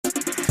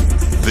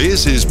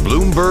This is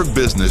Bloomberg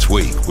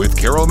Businessweek with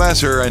Carol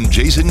Massar and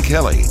Jason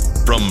Kelly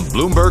from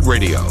Bloomberg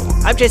Radio.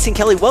 I'm Jason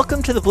Kelly.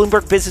 Welcome to the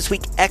Bloomberg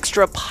Businessweek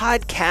Extra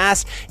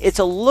podcast. It's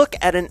a look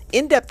at an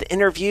in-depth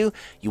interview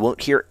you won't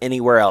hear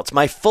anywhere else.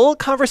 My full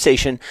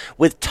conversation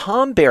with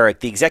Tom Barrack,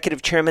 the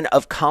executive chairman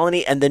of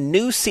Colony, and the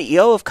new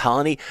CEO of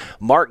Colony,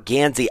 Marc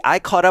Ganzi. I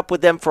caught up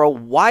with them for a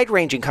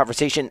wide-ranging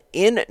conversation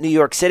in New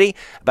York City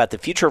about the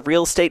future of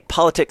real estate,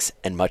 politics,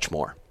 and much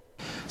more.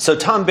 So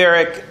Tom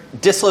Barrack,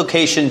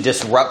 dislocation,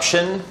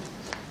 disruption,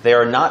 they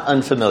are not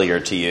unfamiliar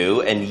to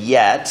you, and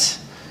yet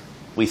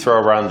we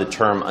throw around the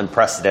term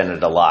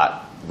unprecedented a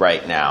lot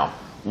right now.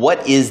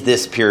 What is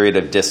this period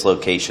of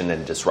dislocation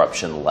and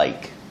disruption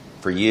like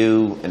for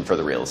you and for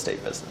the real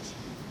estate business?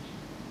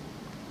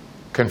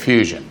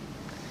 Confusion.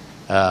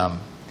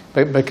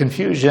 But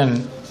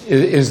confusion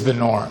is the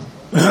norm.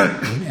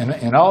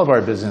 In all of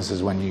our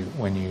businesses, when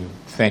you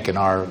think in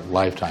our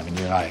lifetime, and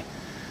you and I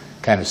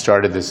kind of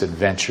started this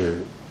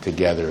adventure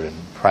together in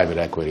private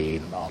equity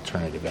and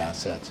alternative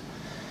assets,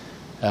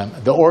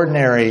 the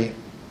ordinary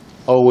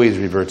always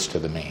reverts to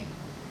the mean.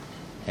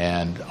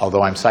 And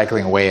although I'm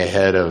cycling way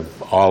ahead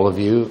of all of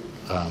you,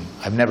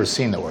 I've never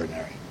seen the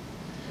ordinary.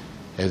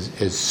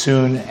 As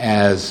soon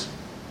as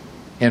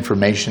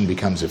information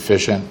becomes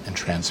efficient and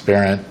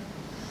transparent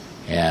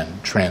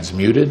and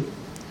transmuted,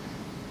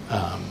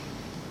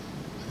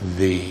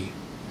 the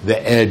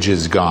edge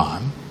is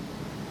gone,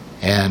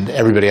 and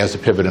everybody has to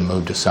pivot and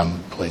move to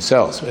someplace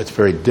else. It's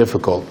very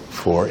difficult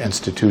for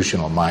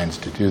institutional minds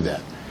to do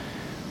that.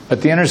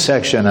 But the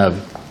intersection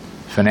of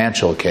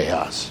financial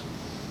chaos,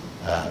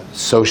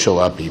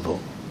 social upheaval,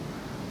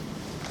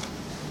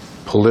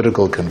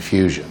 political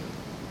confusion,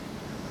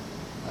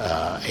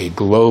 a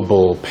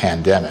global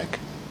pandemic,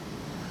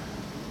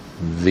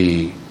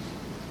 the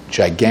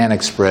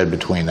gigantic spread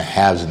between the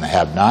haves and the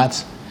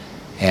have-nots,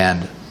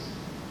 and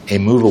a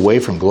move away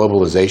from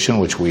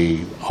globalization, which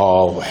we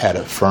all had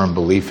a firm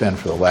belief in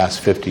for the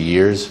last 50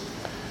 years,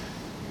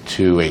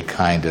 to a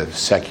kind of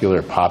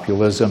secular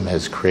populism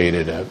has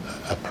created a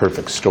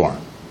perfect storm.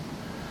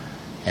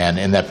 And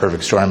in that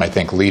perfect storm, I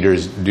think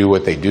leaders do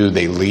what they do.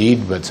 They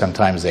lead, but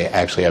sometimes they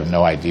actually have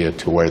no idea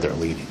to where they're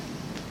leading.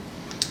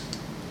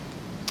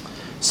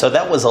 So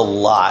that was a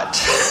lot,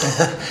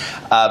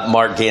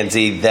 Marc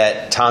Ganzi,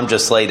 that Tom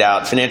just laid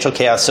out. Financial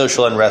chaos,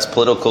 social unrest,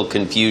 political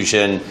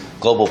confusion,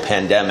 global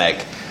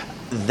pandemic.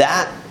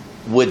 That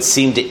would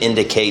seem to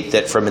indicate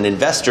that from an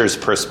investor's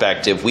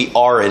perspective, we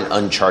are in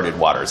uncharted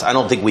waters. I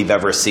don't think we've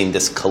ever seen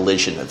this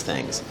collision of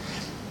things.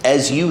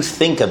 As you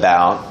think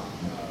about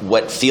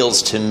what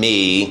feels to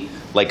me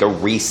like a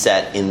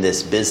reset in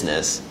this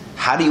business,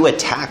 how do you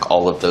attack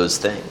all of those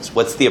things?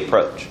 What's the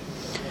approach?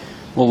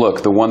 Well,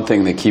 look, the one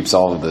thing that keeps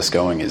all of this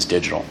going is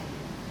digital.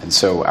 And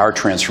so our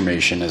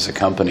transformation as a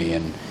company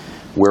and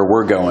where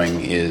we're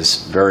going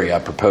is very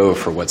apropos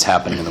for what's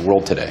happening in the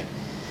world today.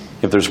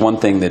 If there's one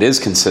thing that is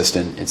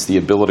consistent, it's the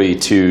ability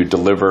to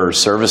deliver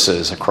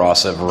services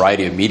across a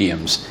variety of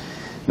mediums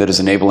that is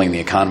enabling the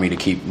economy to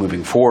keep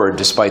moving forward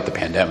despite the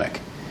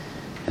pandemic.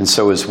 And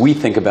so as we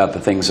think about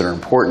the things that are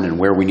important and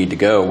where we need to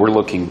go, we're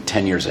looking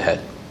 10 years ahead.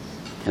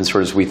 And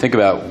so as we think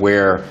about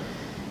where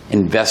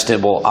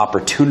investable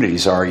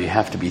opportunities are, you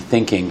have to be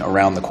thinking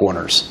around the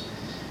corners.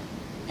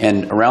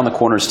 And around the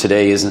corners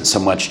today isn't so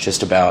much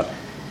just about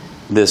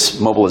this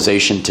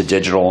mobilization to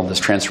digital and this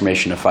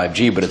transformation to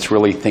 5G, but it's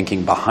really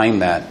thinking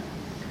behind that.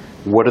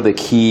 What are the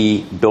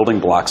key building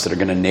blocks that are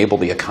going to enable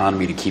the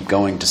economy to keep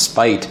going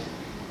despite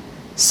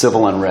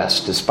civil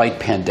unrest,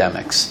 despite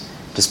pandemics,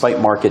 despite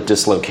market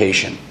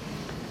dislocation?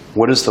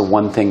 What is the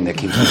one thing that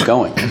can keep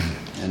going?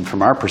 And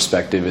from our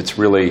perspective, it's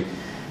really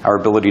our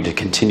ability to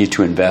continue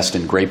to invest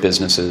in great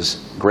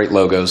businesses, great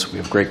logos. We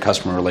have great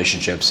customer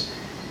relationships.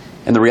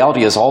 And the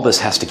reality is all this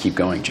has to keep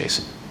going,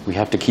 Jason. We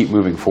have to keep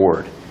moving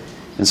forward.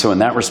 And so in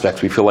that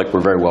respect, we feel like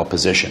we're very well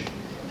positioned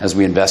as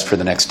we invest for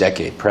the next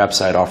decade.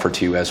 Perhaps I'd offer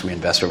to you as we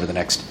invest over the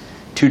next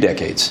 2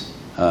 decades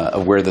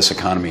of where this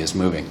economy is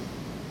moving.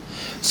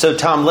 So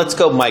Tom, let's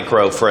go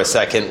micro for a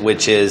second,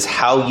 which is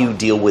how you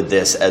deal with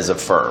this as a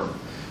firm.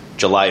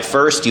 July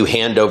 1st, you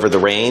hand over the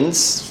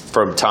reins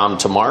from Tom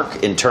to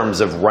Marc in terms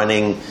of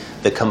running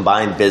the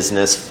combined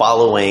business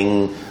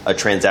following a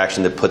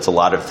transaction that puts a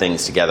lot of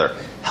things together.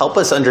 Help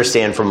us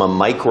understand from a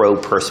micro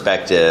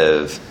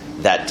perspective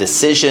that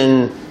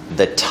decision,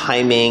 the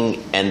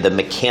timing, and the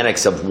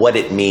mechanics of what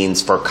it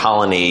means for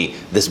Colony,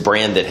 this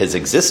brand that has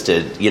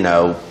existed,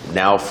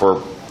 now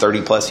for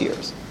 30 plus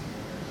years.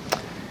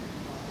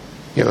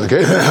 Yeah,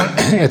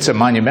 it's a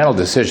monumental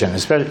decision,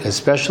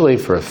 especially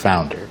for a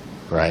founder,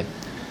 right?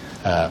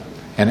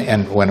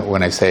 And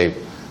when I say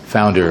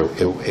founder,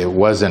 it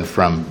wasn't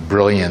from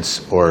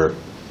brilliance or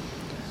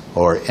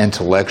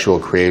intellectual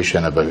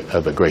creation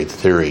of a great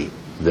theory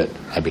that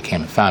I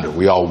became a founder.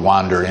 We all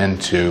wander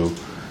into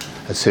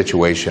a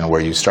situation where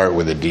you start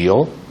with a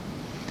deal,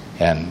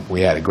 and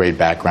we had a great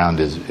background,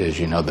 as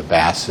you know. The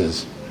Bass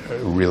is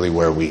really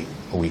where we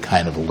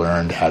kind of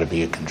learned how to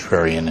be a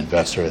contrarian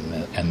investor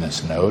in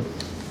this node.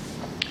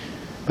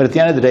 But at the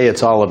end of the day,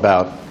 it's all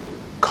about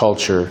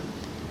culture,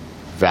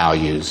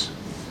 values,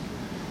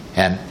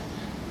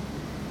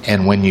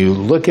 And when you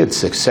look at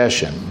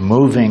succession,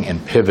 moving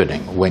and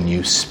pivoting, when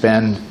you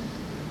spend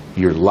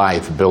your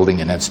life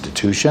building an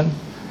institution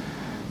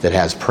that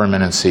has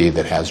permanency,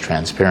 that has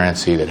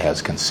transparency, that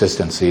has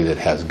consistency, that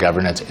has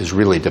governance, is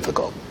really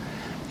difficult,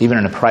 even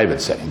in a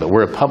private setting. But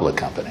we're a public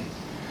company.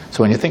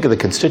 So when you think of the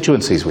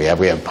constituencies we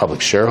have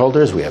public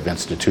shareholders, we have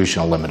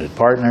institutional limited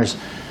partners,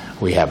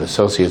 we have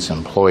associates and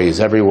employees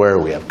everywhere,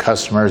 we have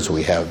customers,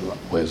 we have,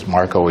 as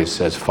Marc always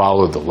says,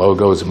 follow the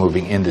logos,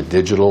 moving into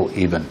digital,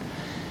 even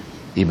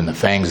the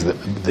FANGs,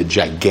 the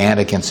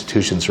gigantic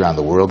institutions around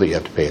the world that you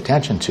have to pay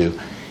attention to.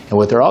 And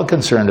what they're all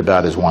concerned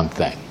about is one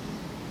thing: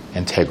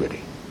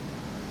 integrity,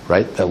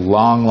 right? The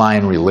long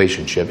line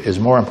relationship is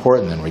more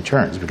important than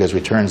returns, because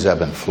returns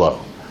ebb and flow.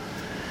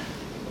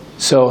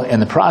 So in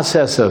the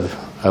process of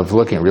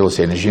looking at real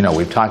estate, and as you know,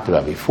 we've talked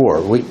about before,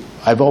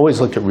 I've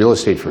always looked at real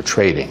estate for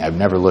trading. I've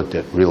never looked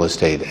at real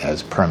estate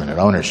as permanent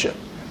ownership,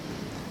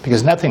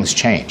 because nothing's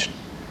changed.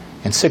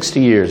 In 60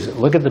 years,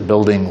 look at the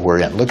building we're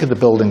in. Look at the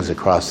buildings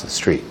across the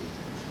street.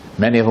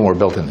 Many of them were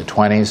built in the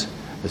 20s.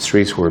 The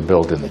streets were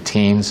built in the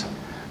teens.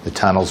 The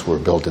tunnels were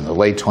built in the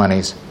late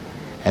 20s.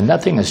 And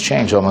nothing has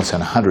changed almost in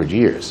 100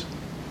 years.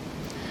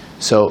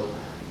 So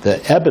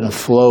the ebb and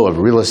flow of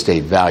real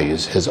estate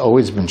values has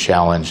always been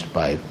challenged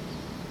by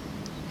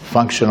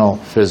functional,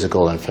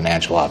 physical, and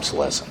financial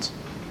obsolescence.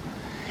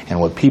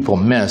 And what people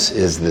miss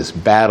is this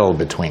battle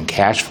between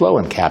cash flow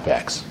and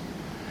CapEx.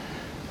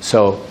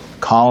 So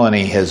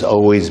Colony has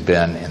always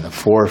been in the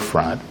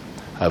forefront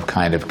of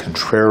kind of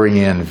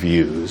contrarian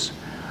views,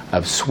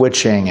 of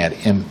switching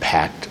at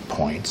impact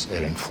points,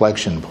 at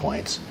inflection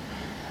points,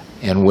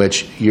 in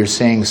which you're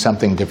seeing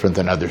something different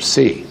than others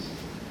see.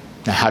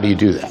 Now, how do you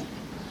do that?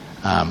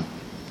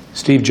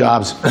 Steve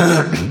Jobs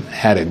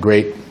had a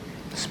great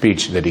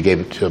speech that he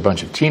gave to a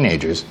bunch of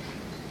teenagers,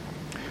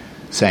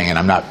 saying, and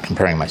I'm not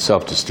comparing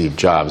myself to Steve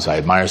Jobs, I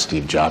admire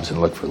Steve Jobs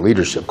and look for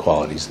leadership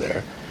qualities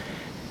there,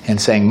 and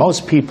saying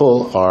most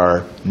people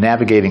are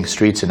navigating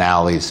streets and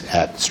alleys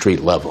at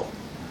street level.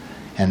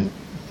 And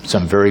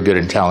some very good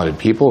and talented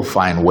people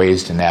find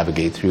ways to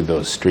navigate through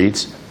those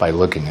streets by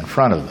looking in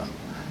front of them.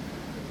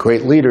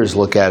 Great leaders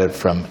look at it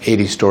from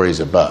 80 stories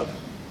above,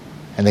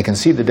 and they can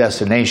see the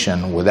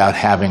destination without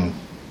having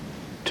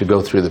to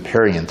go through the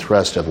parry and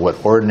thrust of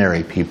what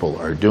ordinary people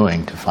are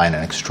doing to find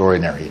an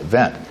extraordinary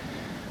event.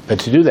 But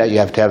to do that, you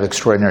have to have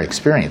extraordinary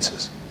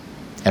experiences.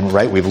 And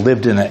right, we've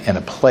lived in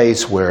a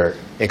place where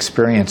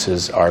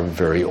experiences are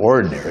very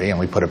ordinary, and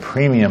we put a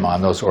premium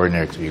on those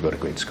ordinary. You go to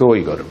great school,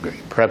 you go to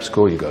great prep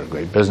school, you go to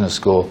great business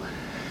school,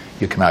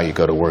 you come out, you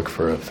go to work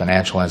for a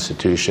financial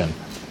institution.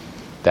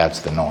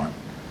 That's the norm.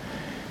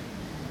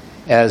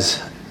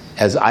 As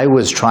I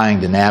was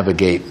trying to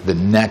navigate the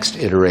next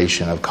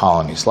iteration of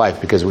Colony's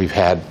life, because we've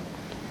had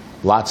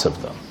lots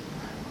of them,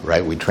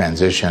 right? We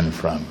transitioned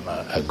from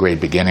a great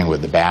beginning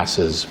with the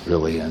Basses,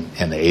 really in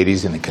the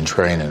 80s, in a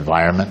contrarian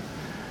environment,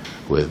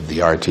 with the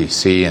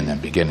RTC, and then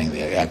beginning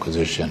the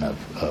acquisition of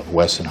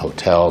Westin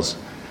Hotels.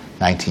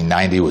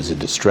 1990 was a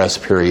distress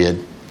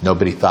period.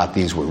 Nobody thought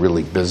these were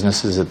really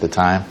businesses at the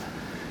time.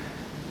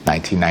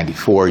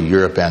 1994,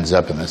 Europe ends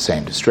up in the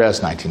same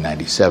distress.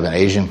 1997,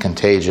 Asian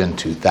contagion.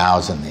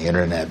 2000, the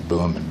internet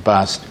boom and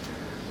bust.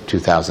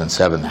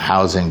 2007, the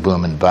housing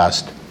boom and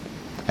bust.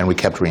 And we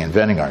kept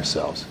reinventing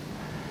ourselves.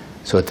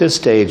 So at this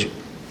stage,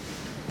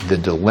 the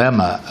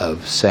dilemma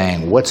of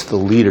saying, what's the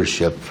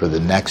leadership for the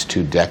next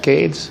 2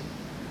 decades,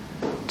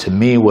 to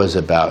me was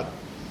about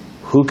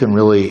who can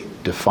really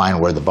define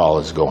where the ball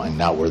is going,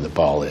 not where the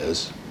ball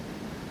is,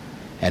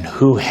 and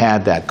who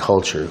had that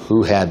culture,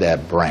 who had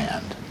that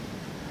brand,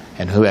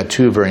 and who had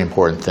 2 very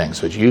important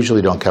things, which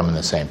usually don't come in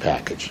the same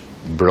package.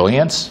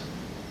 Brilliance,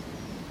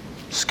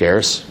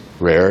 scarce,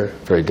 rare,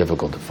 very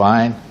difficult to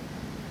find,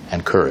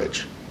 and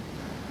courage.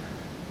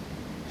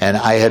 And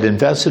I had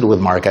invested with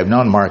Marc. I've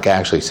known Marc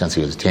actually since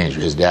he was a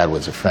teenager. His dad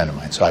was a friend of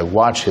mine. So I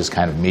watched his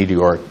kind of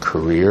meteoric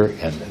career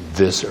in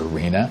this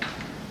arena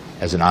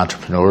as an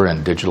entrepreneur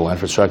in digital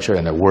infrastructure,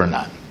 and there were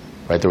none.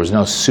 Right? There was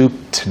no soup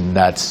to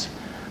nuts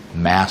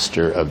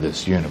master of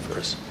this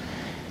universe.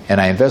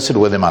 And I invested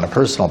with him on a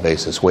personal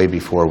basis way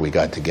before we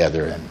got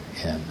together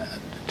in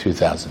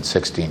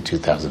 2016,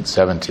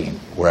 2017,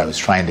 where I was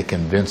trying to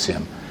convince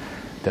him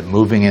that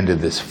moving into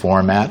this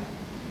format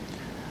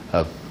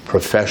of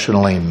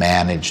professionally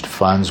managed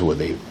funds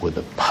with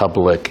a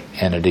public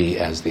entity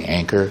as the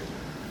anchor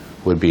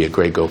would be a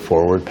great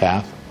go-forward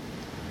path.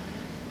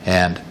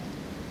 And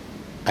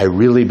I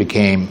really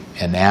became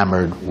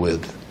enamored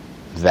with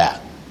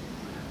that,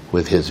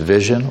 with his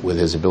vision, with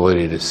his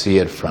ability to see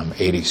it from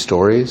 80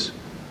 stories,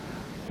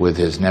 with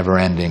his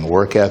never-ending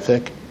work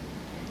ethic,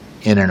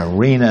 in an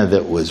arena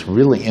that was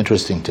really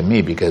interesting to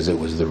me because it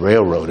was the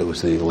railroad, it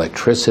was the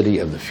electricity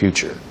of the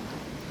future.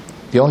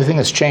 The only thing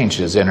that's changed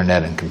is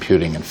internet and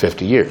computing in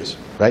 50 years,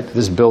 right?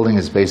 This building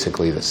is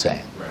basically the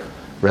same.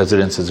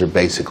 Residences are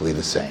basically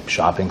the same.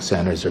 Shopping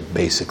centers are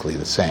basically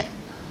the same.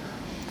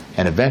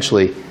 And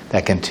eventually,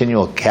 that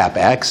continual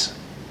CapEx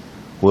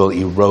will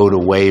erode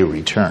away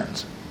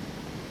returns.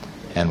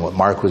 And what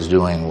Marc was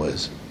doing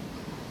was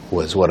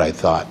was what I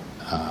thought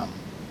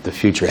the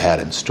future had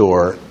in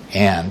store,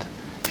 and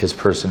his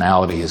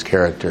personality, his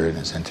character, and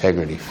his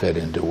integrity fit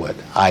into what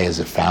I, as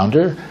a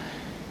founder,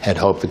 had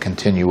hoped the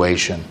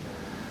continuation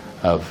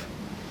of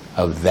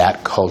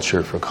that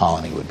culture for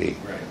Colony would be.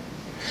 Right.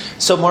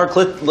 So, Mark,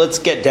 let's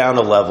get down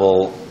a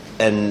level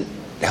and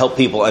help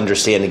people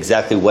understand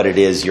exactly what it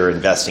is you're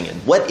investing in.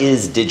 What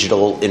is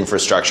digital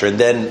infrastructure? And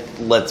then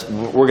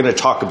we're going to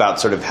talk about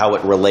sort of how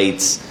it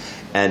relates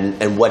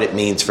and what it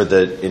means for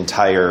the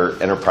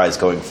entire enterprise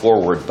going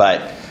forward.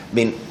 But, I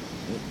mean,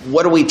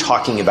 what are we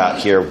talking about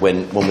here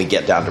when we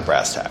get down to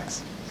brass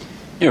tacks?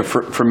 You know,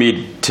 for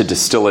me to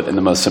distill it in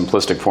the most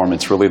simplistic form,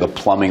 it's really the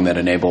plumbing that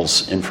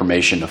enables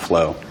information to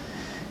flow.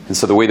 And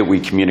so the way that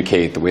we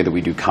communicate, the way that we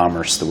do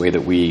commerce, the way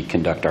that we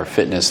conduct our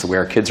fitness, the way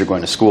our kids are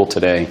going to school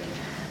today,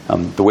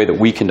 the way that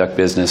we conduct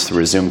business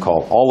through a Zoom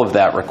call, all of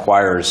that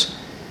requires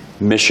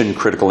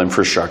mission-critical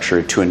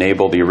infrastructure to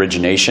enable the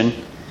origination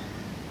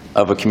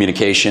of a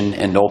communication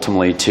and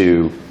ultimately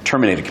to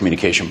terminate a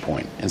communication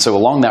point. And so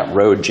along that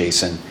road,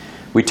 Jason,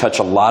 we touch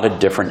a lot of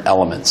different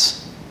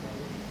elements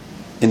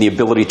in the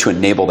ability to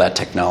enable that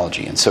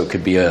technology. And so it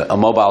could be a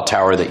mobile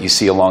tower that you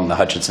see along the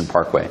Hutchinson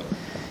Parkway.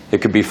 It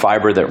could be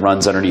fiber that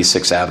runs underneath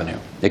 6th Avenue.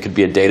 It could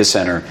be a data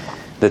center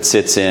that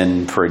sits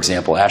in, for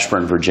example,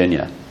 Ashburn,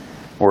 Virginia.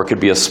 Or it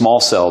could be a small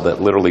cell that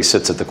literally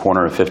sits at the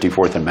corner of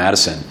 54th and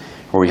Madison,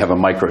 where we have a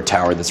micro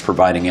tower that's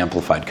providing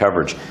amplified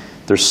coverage.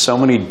 There's so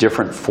many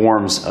different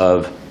forms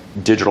of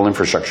digital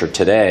infrastructure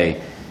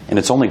today, and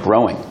it's only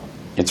growing.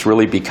 It's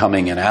really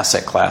becoming an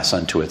asset class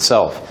unto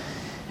itself.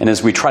 And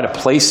as we try to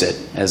place it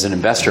as an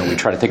investor, we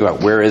try to think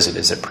about where is it?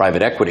 Is it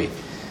private equity?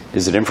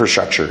 Is it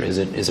infrastructure? Is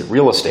it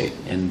real estate?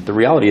 And the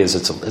reality is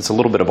it's a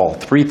little bit of all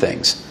three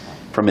things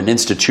from an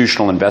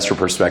institutional investor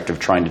perspective,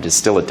 trying to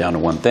distill it down to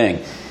one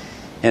thing.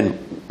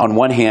 And on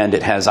one hand,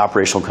 it has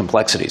operational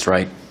complexities,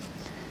 right?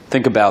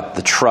 Think about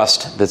the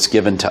trust that's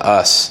given to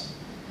us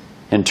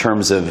in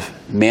terms of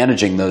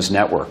managing those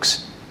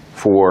networks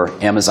for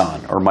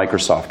Amazon or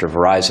Microsoft or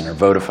Verizon or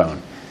Vodafone,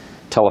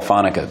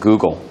 Telefonica,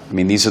 Google. I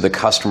mean, these are the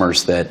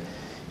customers that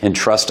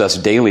entrust us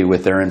daily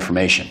with their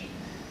information.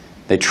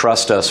 They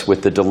trust us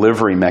with the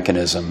delivery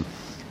mechanism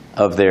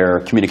of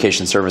their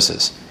communication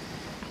services.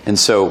 And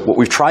so what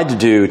we've tried to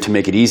do to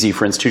make it easy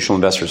for institutional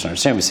investors to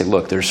understand, we say,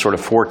 look, there's sort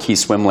of 4 key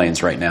swim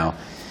lanes right now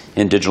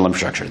in digital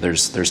infrastructure.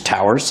 There's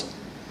towers,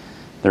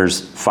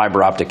 there's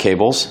fiber optic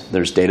cables,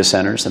 there's data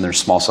centers, and there's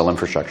small cell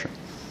infrastructure.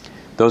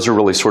 Those are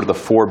really sort of the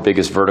 4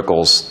 biggest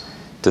verticals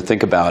to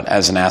think about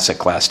as an asset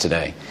class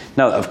today.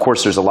 Now, of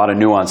course, there's a lot of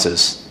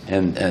nuances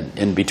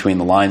in between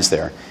the lines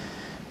there.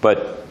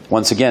 But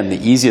once again, the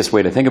easiest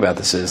way to think about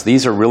this is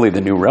these are really the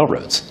new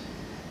railroads.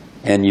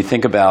 And you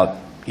think about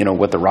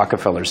what the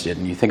Rockefellers did,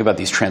 and you think about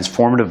these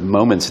transformative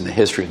moments in the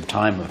history of the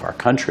time of our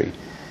country.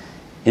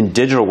 In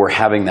digital, we're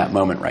having that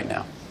moment right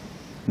now.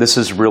 This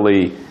is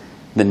really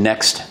the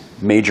next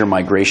major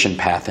migration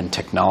path in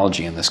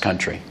technology in this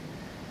country.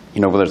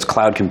 Whether it's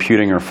cloud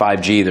computing or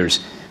 5G, there's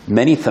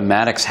many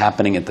thematics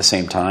happening at the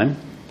same time.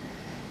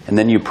 And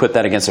then you put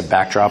that against a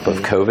backdrop of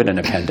COVID and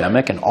a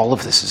pandemic, and all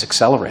of this is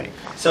accelerating.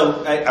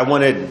 So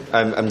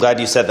I'm glad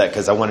you said that,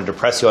 because I wanted to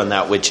press you on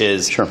that, which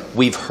is, sure,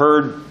 we've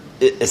heard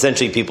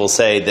essentially people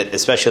say that,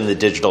 especially on the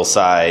digital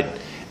side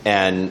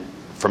and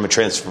from a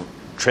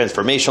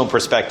transformational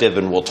perspective,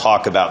 and we'll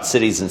talk about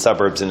cities and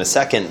suburbs in a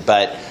second,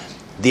 but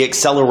the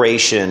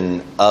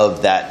acceleration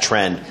of that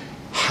trend,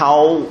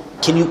 how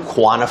can you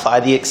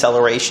quantify the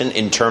acceleration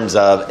in terms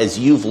of, as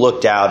you've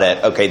looked out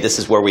at, okay, this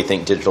is where we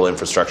think digital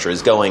infrastructure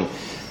is going,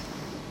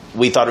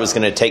 we thought it was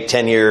going to take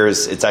 10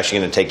 years, it's actually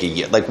going to take a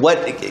year.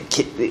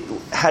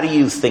 How do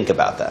you think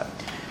about that?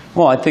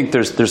 Well, I think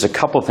there's a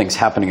couple of things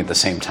happening at the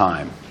same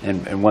time.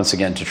 And once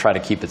again, to try to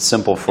keep it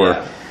simple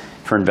for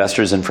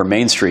investors and for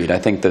Main Street, I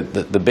think that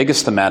the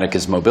biggest thematic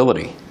is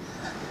mobility.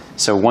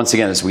 So once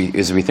again, as we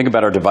think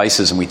about our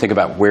devices and we think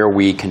about where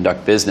we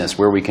conduct business,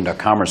 where we conduct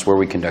commerce, where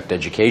we conduct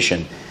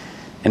education,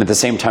 and at the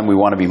same time we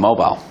want to be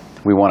mobile.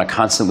 We want to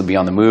constantly be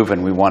on the move,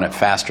 and we want it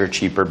faster,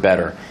 cheaper,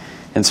 better.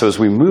 And so as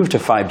we move to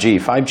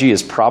 5G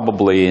is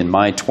probably, in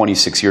my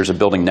 26 years of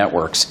building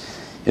networks,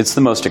 it's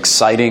the most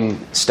exciting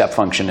step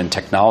function in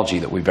technology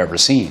that we've ever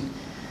seen.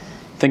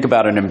 Think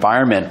about an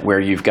environment where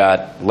you've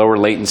got lower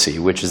latency,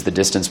 which is the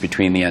distance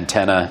between the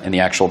antenna and the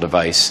actual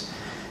device.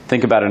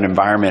 Think about an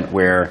environment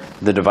where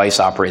the device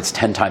operates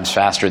 10 times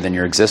faster than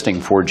your existing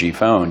 4G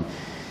phone.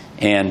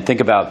 And think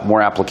about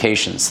more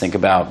applications. Think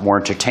about more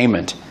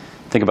entertainment.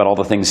 Think about all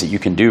the things that you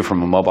can do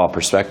from a mobile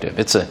perspective.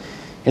 It's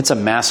a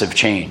massive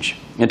change.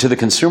 And to the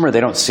consumer, they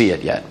don't see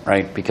it yet,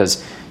 right?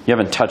 Because you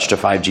haven't touched a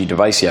 5G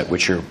device yet,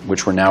 which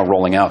we're now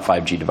rolling out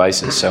 5G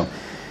devices. So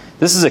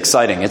this is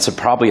exciting. It's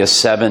probably a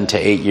 7 to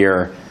 8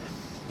 year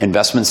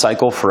investment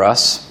cycle for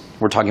us.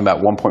 We're talking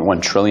about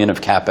 $1.1 trillion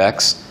of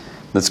CapEx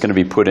that's going to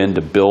be put in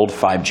to build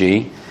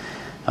 5G.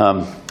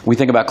 We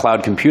think about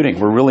cloud computing.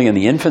 We're really in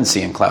the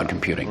infancy in cloud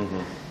computing.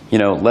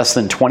 Mm-hmm. Less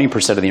than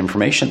 20% of the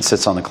information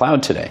sits on the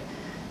cloud today.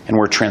 And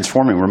we're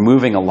transforming. We're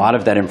moving a lot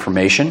of that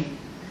information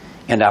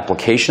and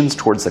applications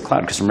towards the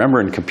cloud. Because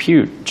remember, in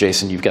compute,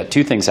 Jason, you've got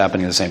two things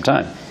happening at the same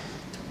time.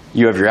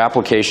 You have your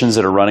applications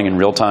that are running in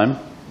real time,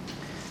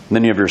 and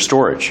then you have your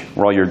storage,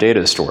 where all your data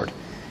is stored.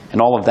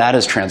 And all of that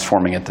is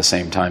transforming at the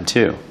same time,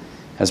 too,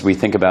 as we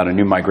think about a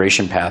new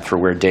migration path for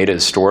where data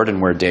is stored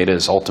and where data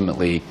is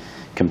ultimately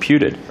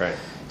computed. Right.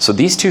 So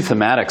these two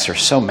thematics are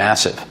so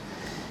massive.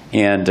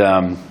 And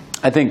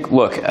I think,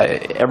 look,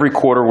 every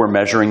quarter we're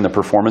measuring the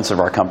performance of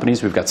our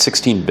companies. We've got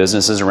 16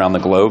 businesses around the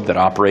globe that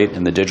operate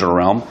in the digital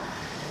realm.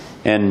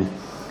 And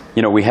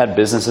we had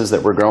businesses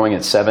that were growing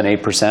at 7%,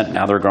 8%.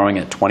 Now they're growing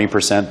at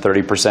 20%,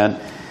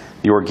 30%.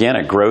 The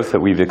organic growth that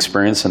we've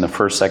experienced in the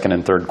first, second,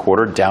 and third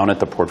quarter down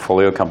at the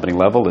portfolio company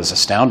level is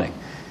astounding,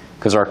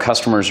 because our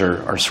customers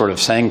are sort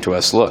of saying to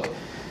us, look,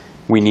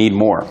 we need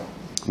more.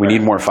 We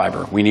need more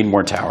fiber. We need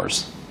more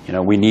towers.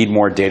 We need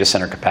more data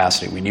center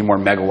capacity. We need more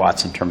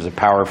megawatts in terms of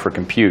power for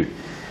compute.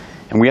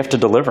 And we have to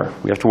deliver.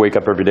 We have to wake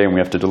up every day and we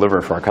have to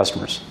deliver for our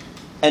customers.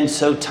 And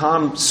so,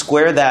 Tom,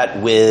 square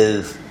that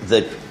with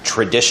the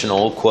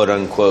traditional,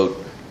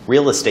 quote-unquote,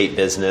 real estate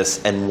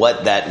business and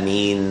what that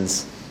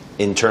means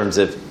in terms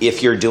of,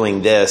 if you're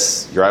doing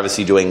this, you're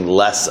obviously doing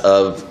less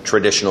of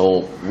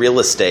traditional real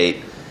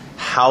estate.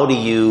 How do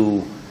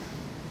you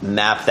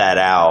map that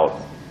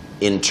out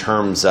in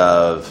terms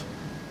of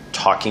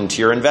talking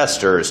to your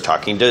investors,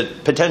 talking to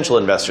potential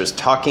investors,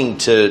 talking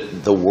to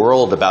the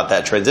world about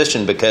that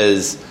transition?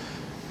 Because,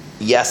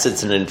 yes,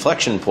 it's an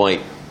inflection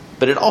point,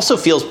 but it also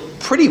feels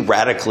pretty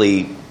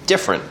radically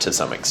different to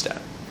some extent.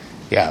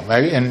 Yeah,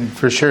 and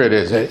for sure it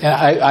is.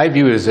 I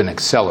view it as an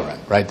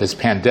accelerant, right? This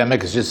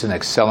pandemic is just an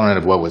accelerant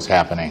of what was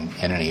happening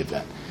in any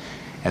event.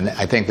 And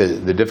I think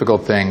that the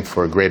difficult thing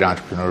for great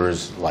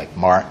entrepreneurs like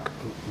Marc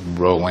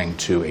rolling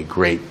to a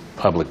great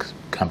public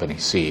company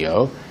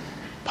CEO,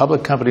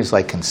 public companies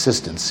like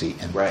consistency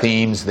and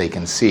themes they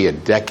can see a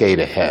decade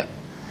ahead.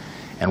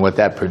 And what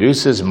that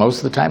produces most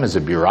of the time is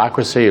a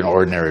bureaucracy and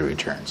ordinary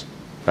returns,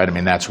 right? I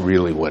mean, that's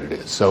really what it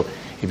is. So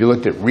if you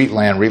looked at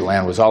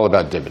REITland was all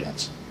about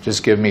dividends.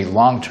 Just give me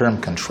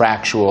long-term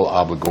contractual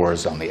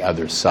obligors on the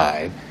other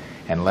side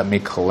and let me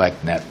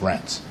collect net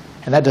rents.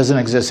 And that doesn't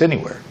exist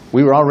anywhere.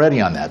 We were already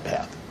on that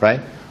path,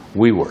 right?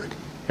 WeWork,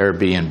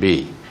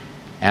 Airbnb,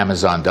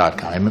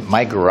 Amazon.com.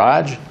 My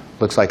garage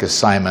looks like a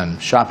Simon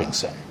shopping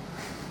center,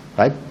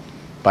 right?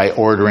 By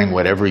ordering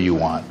whatever you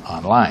want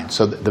online.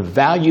 So the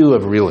value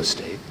of real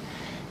estate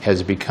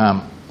has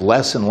become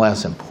less and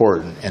less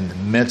important in the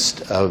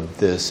midst of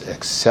this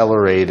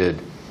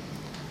accelerated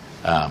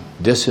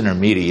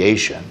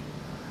disintermediation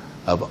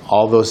of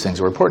all those things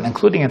that were important,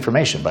 including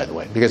information, by the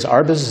way, because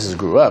our businesses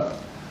grew up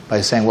by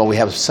saying, well, we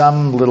have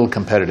some little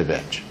competitive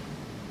edge.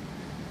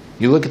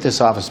 You look at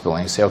this office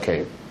building and say,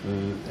 okay,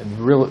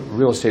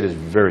 real estate is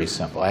very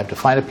simple. I have to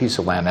find a piece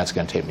of land, that's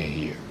going to take me a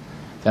year.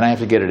 Then I have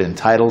to get it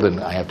entitled, and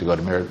I have to go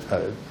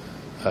to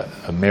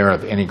a mayor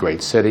of any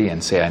great city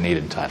and say I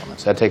need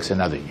entitlements. That takes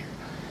another year.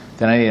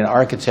 Then I need an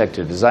architect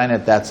to design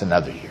it, that's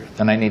another year.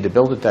 Then I need to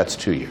build it, that's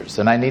 2 years.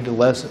 Then I need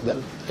to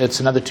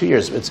it's another 2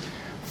 years. It's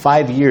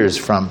 5 years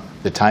from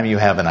the time you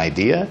have an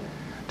idea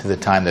to the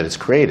time that it's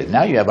created.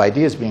 Now you have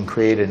ideas being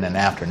created in an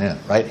afternoon,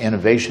 right?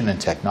 Innovation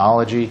and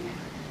technology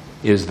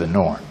is the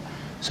norm.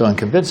 So in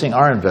convincing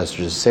our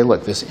investors to say,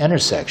 look, this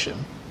intersection,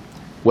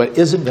 what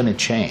isn't going to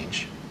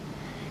change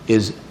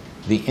is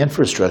the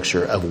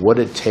infrastructure of what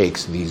it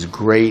takes, these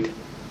great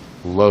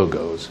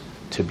logos,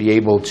 to be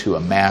able to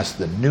amass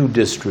the new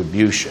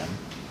distribution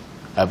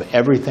of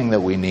everything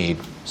that we need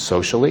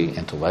socially,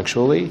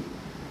 intellectually,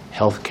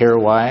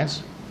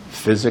 healthcare-wise,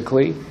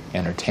 physically,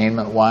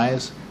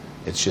 entertainment-wise.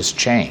 It's just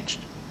changed.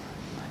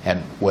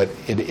 And what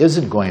it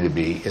isn't going to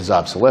be is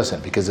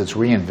obsolescent, because it's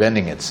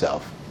reinventing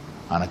itself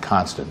on a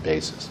constant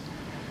basis.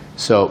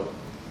 So,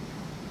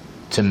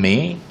 to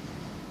me,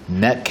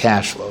 net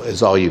cash flow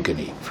is all you can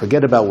eat.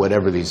 Forget about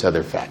whatever these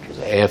other factors,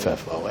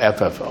 AFFO,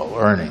 FFO,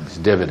 earnings,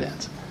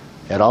 dividends.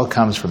 It all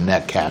comes from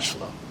net cash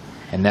flow.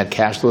 And net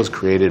cash flow is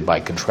created by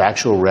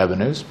contractual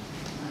revenues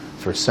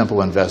for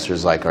simple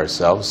investors like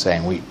ourselves,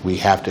 saying we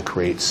have to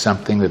create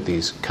something that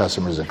these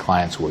customers and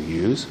clients will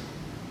use.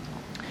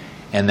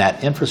 And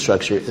that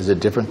infrastructure is a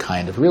different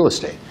kind of real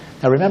estate.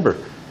 Now remember,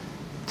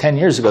 10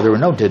 years ago there were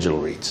no digital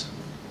REITs.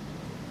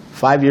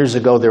 5 years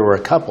ago there were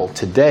a couple.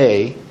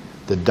 Today,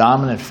 the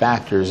dominant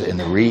factors in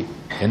the REIT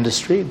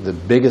industry, the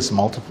biggest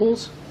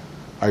multiples,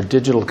 are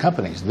digital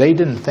companies. They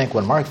didn't think,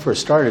 when Marc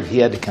first started, he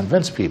had to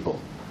convince people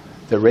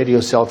that radio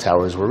cell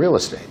towers were real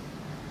estate.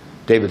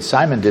 David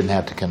Simon didn't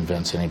have to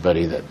convince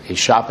anybody that a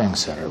shopping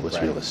center was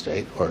real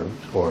estate,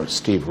 or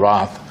Steve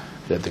Roth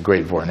that the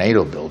great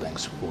Vornado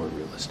buildings were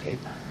real estate.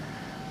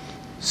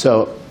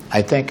 So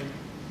I think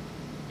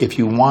if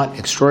you want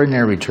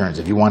extraordinary returns,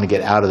 if you want to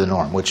get out of the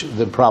norm, which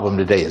the problem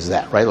today is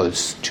that, right?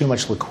 There's too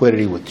much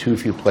liquidity with too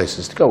few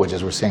places to go, which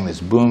is we're seeing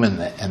this boom in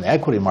the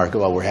equity market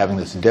while we're having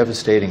this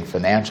devastating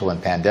financial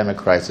and pandemic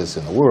crisis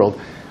in the world,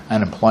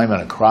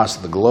 unemployment across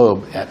the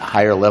globe at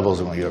higher levels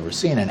than we've ever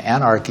seen, and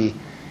anarchy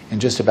in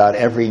just about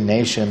every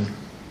nation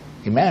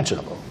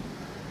imaginable.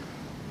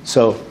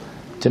 So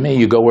to me,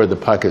 you go where the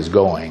puck is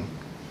going,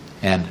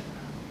 and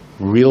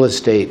real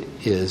estate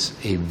is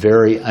a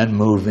very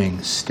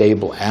unmoving,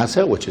 stable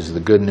asset, which is the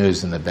good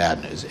news and the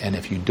bad news. And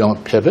if you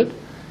don't pivot,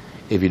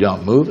 if you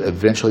don't move,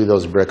 eventually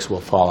those bricks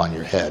will fall on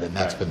your head, and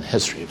that's been the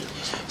history of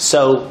it.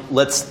 So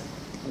let's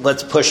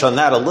push on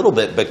that a little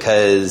bit,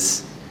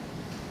 because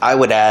I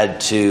would add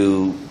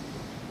to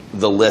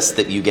the list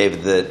that you gave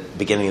at the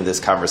beginning of this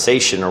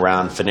conversation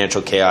around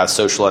financial chaos,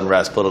 social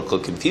unrest, political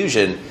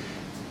confusion,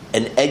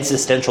 an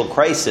existential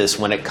crisis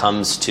when it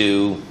comes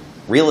to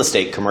real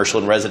estate, commercial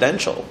and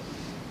residential.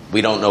 We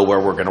don't know where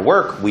we're going to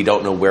work. We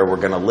don't know where we're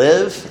going to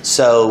live.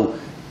 So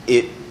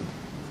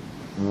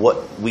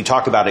what we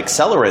talk about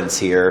accelerants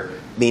here,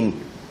 I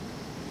mean,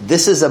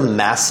 this is a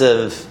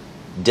massive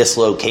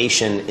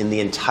dislocation in the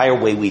entire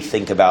way we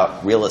think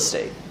about real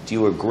estate. Do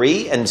you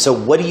agree? And so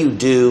what do you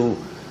do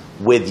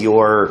with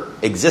your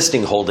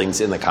existing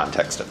holdings in the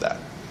context of that?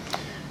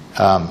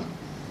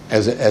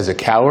 As a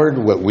coward,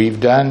 what we've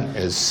done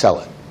is sell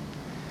it.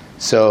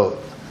 So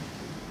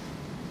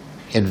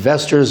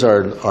investors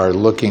are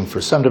looking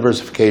for some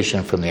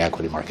diversification from the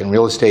equity market, and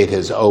real estate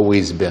has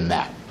always been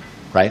that,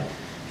 right?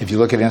 If you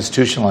look at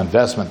institutional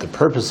investment, the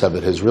purpose of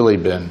it has really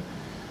been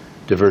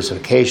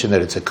diversification,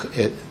 that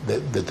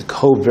that the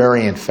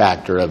covariant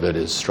factor of it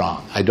is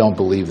strong. I don't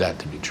believe that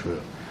to be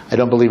true. I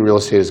don't believe real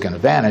estate is going to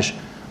vanish.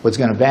 What's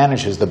going to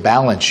vanish is the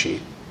balance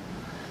sheet,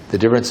 the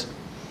difference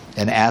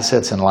in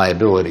assets and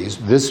liabilities.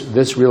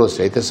 This real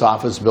estate, this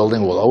office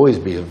building will always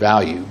be of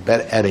value,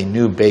 but at a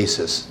new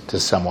basis to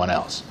someone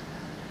else.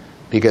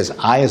 Because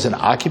I, as an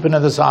occupant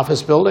of this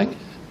office building,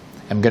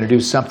 am going to do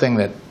something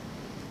that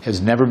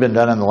has never been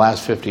done in the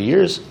last 50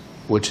 years,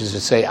 which is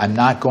to say I'm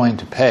not going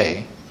to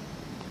pay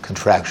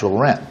contractual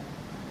rent.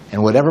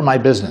 And whatever my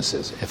business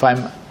is, if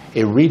I'm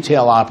a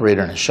retail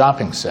operator in a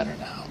shopping center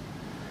now,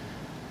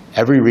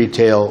 every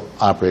retail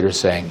operator is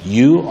saying,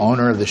 you,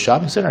 owner of the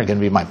shopping center, are going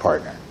to be my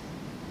partner.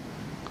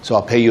 So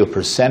I'll pay you a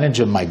percentage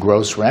of my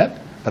gross rent,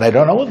 but I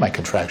don't know what my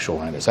contractual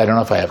rent is. I don't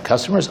know if I have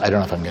customers. I don't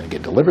know if I'm going to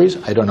get deliveries.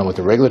 I don't know what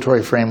the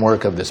regulatory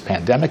framework of this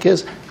pandemic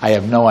is. I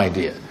have no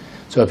idea.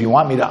 So if you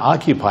want me to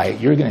occupy it,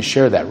 you're going to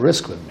share that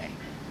risk with me.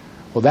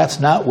 Well, that's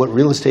not what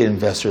real estate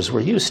investors were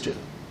used to.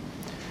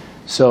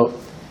 So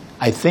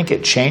I think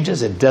it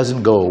changes. It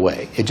doesn't go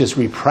away. It just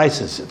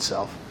reprices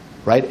itself,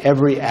 right?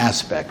 Every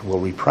aspect will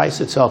reprice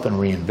itself and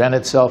reinvent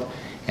itself,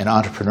 and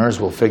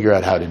entrepreneurs will figure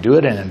out how to do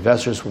it, and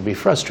investors will be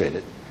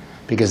frustrated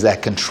because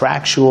that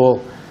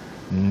contractual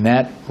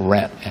net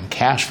rent and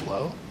cash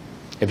flow,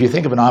 if you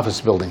think of an office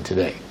building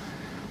today,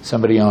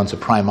 somebody owns a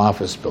prime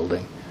office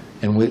building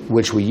in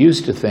which we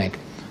used to think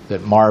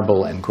that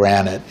marble and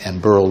granite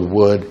and burled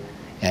wood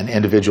and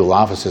individual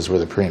offices were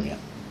the premium.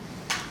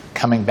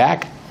 Coming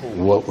back,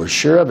 what we're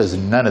sure of is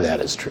none of that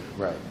is true,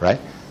 right?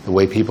 The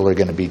way people are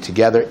going to be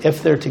together,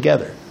 if they're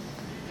together.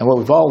 And what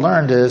we've all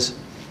learned is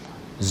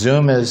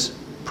Zoom is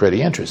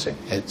pretty interesting.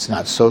 It's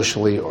not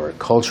socially or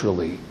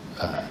culturally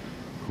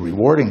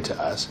rewarding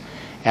to us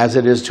as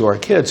it is to our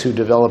kids who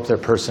develop their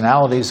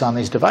personalities on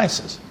these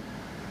devices,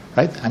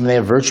 right? I mean, they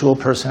have virtual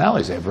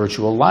personalities. They have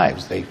virtual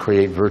lives. They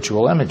create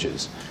virtual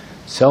images,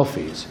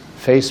 selfies,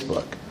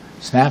 Facebook,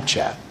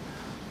 Snapchat.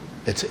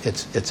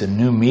 It's a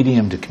new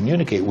medium to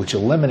communicate, which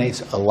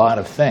eliminates a lot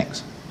of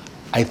things.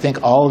 I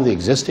think all of the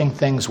existing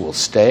things will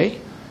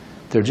stay.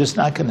 They're just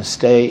not going to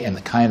stay in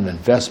the kind of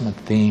investment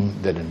theme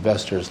that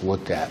investors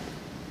looked at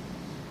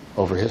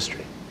over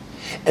history.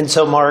 And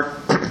so, Mark,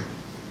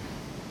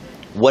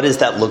 what does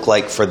that look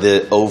like for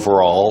the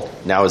overall,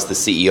 now as the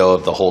CEO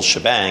of the whole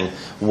shebang,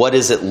 what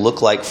does it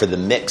look like for the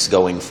mix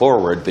going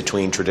forward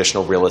between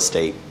traditional real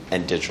estate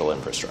and digital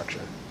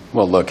infrastructure?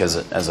 Well, look, as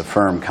a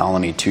firm,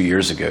 Colony, 2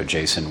 years ago,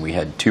 Jason, we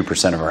had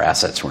 2% of our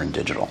assets were in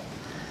digital.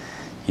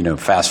 You know,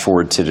 fast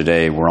forward to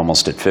today, we're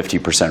almost at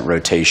 50%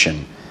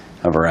 rotation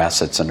of our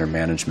assets under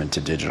management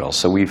to digital.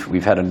 So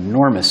we've had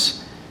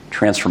enormous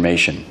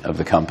transformation of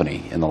the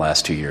company in the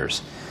last 2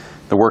 years.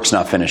 The work's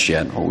not finished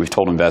yet. What we've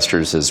told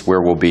investors is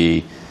where we'll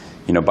be,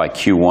 you know, by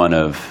Q1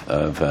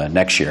 of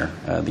next year,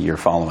 the year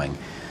following.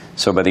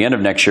 So by the end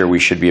of next year, we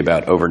should be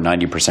about over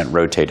 90%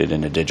 rotated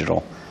into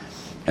digital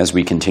as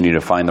we continue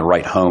to find the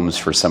right homes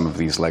for some of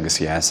these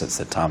legacy assets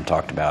that Tom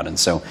talked about. And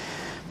so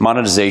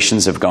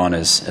monetizations have gone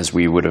as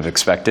we would have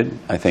expected,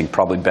 I think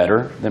probably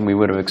better than we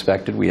would have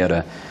expected. We had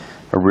a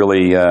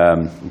really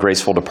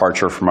graceful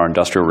departure from our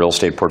industrial real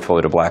estate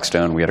portfolio to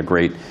Blackstone. We had a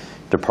great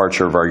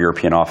departure of our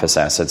European office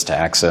assets to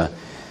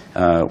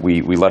AXA.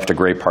 We left a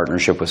great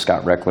partnership with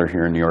Scott Reckler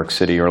here in New York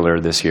City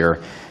earlier this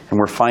year, and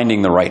we're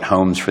finding the right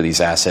homes for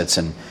these assets.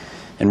 And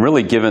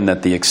really, given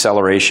that the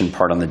acceleration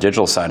part on the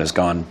digital side has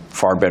gone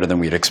far better than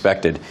we had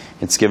expected,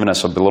 it's given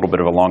us a little bit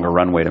of a longer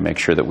runway to make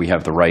sure that we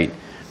have the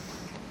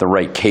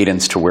right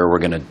cadence to where we're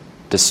going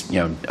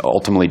to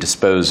ultimately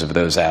dispose of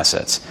those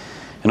assets.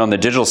 And on the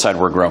digital side,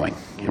 we're growing,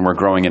 and we're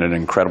growing at an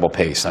incredible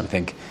pace. I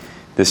think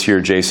this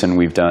year, Jason,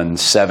 we've done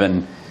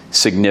 7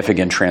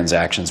 significant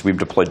transactions. We've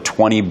deployed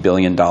 $20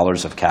 billion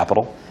of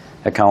capital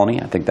at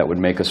Colony. I think that would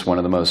make us one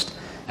of the most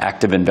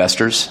active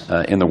investors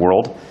in the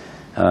world.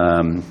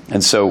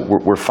 And so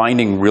we're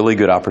finding really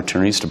good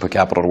opportunities to put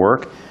capital to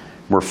work,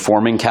 We're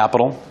forming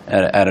capital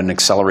at an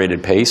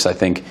accelerated pace. I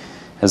think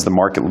as the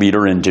market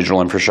leader in digital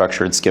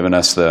infrastructure, it's given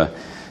us the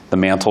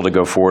mantle to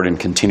go forward and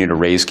continue to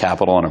raise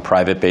capital on a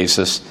private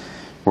basis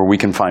where we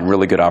can find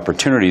really good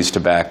opportunities to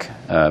back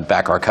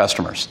our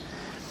customers.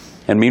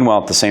 And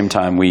meanwhile, at the same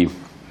time, we've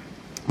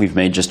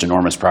made just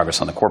enormous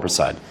progress on the corporate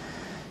side.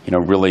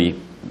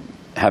 Really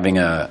having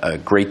a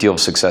great deal of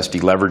success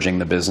deleveraging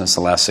the business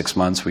the last 6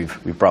 months.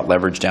 We've brought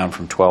leverage down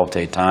from 12 to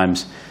 8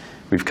 times.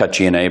 We've cut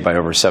G&A by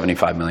over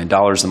 $75 million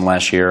in the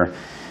last year.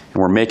 And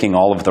we're making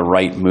all of the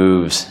right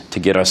moves to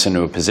get us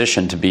into a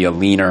position to be a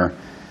leaner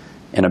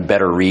and a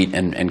better REIT,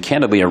 and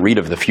candidly a REIT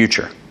of the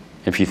future.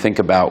 If you think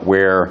about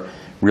where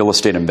real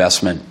estate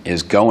investment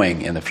is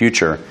going in the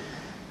future,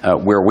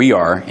 where we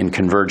are in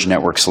converged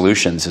network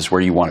solutions is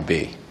where you want to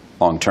be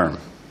long term.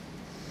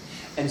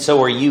 And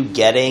so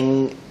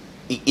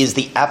is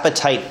the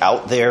appetite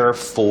out there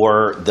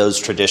for those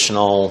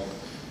traditional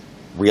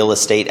real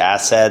estate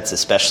assets,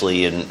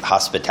 especially in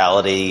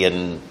hospitality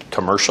and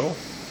commercial?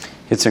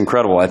 It's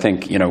incredible. I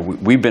think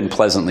we've been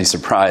pleasantly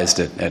surprised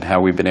at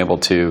how we've been able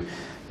to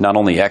not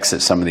only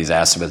exit some of these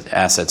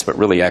assets, but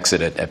really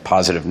exit it at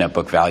positive net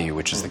book value,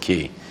 which is the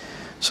key.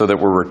 So that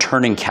we're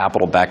returning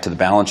capital back to the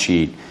balance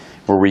sheet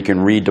where we can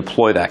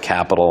redeploy that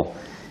capital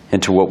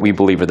into what we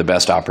believe are the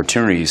best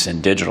opportunities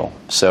in digital.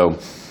 So,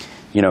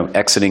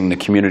 exiting the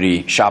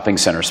community shopping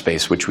center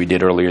space, which we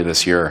did earlier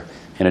this year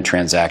in a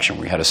transaction.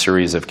 We had a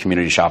series of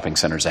community shopping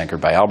centers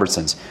anchored by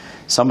Albertsons.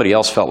 Somebody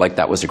else felt like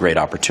that was a great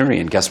opportunity,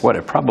 and guess what?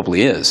 It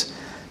probably is.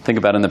 Think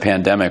about in the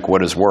pandemic,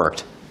 what has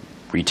worked?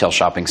 Retail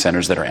shopping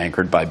centers that are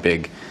anchored by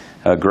big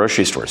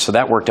grocery stores. So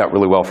that worked out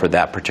really well for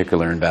that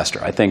particular investor.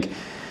 I think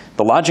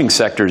the lodging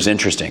sector is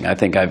interesting. I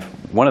think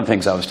one of the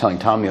things I was telling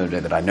Tom the other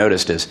day that I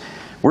noticed is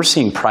we're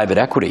seeing private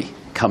equity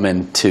come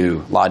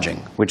into lodging,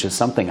 which is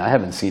something I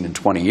haven't seen in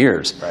 20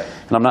 years. Right.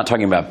 And I'm not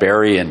talking about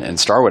Barry and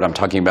Starwood. I'm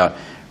talking about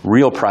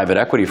real private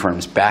equity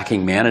firms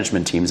backing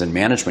management teams and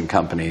management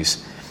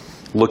companies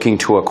looking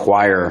to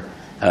acquire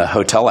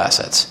hotel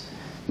assets.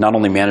 Not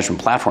only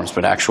management platforms,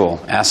 but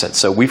actual assets.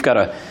 So we've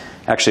got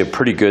actually a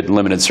pretty good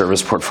limited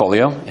service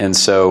portfolio. And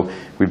so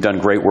we've done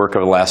great work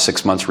over the last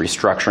 6 months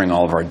restructuring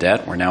all of our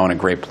debt. We're now in a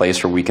great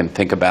place where we can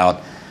think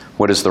about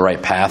what is the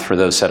right path for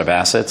those set of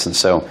assets. And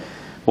so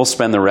we'll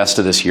spend the rest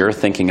of this year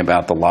thinking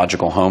about the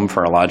logical home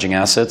for our lodging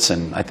assets.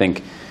 And I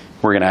think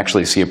we're going to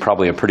actually see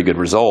probably a pretty good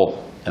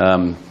result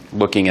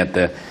looking at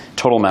the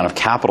total amount of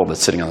capital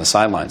that's sitting on the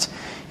sidelines.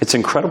 It's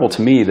incredible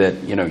to me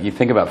that, you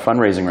think about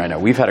fundraising right now.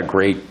 We've had a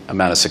great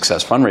amount of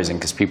success fundraising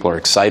because people are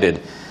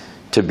excited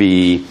to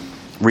be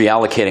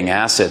reallocating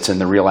assets in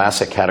the real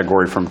asset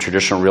category from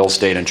traditional real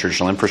estate and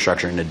traditional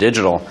infrastructure into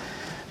digital.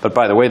 But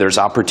by the way, there's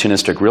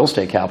opportunistic real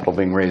estate capital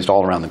being raised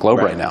all around the globe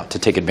right now to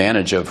take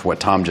advantage of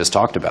what Tom just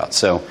talked about.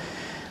 So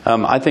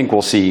I think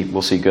we'll see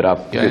good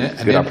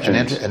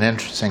opportunities. An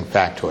interesting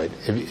factoid.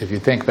 If you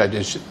think about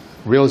it,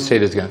 real estate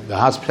the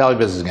hospitality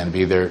business is going to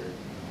be there,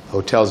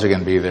 hotels are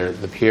going to be there,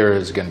 the pier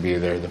is going to be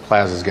there, the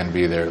plaza is going to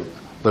be there,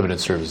 limited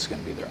service is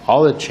going to be there.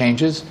 All that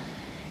changes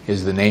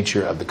is the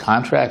nature of the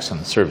contracts and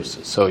the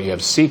services. So you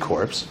have C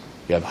Corps,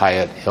 you have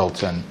Hyatt,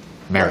 Hilton,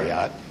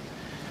 Marriott,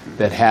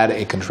 that had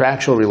a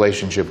contractual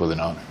relationship with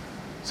an owner,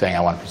 saying,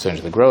 I want a percentage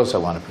of the gross, I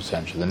want a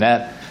percentage of the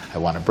net, I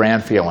want a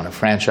brand fee, I want a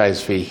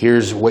franchise fee,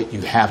 here's what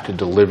you have to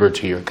deliver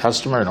to your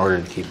customer in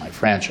order to keep my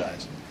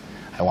franchise.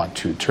 I want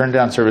 2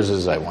 turn-down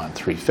services, I want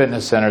 3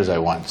 fitness centers, I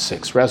want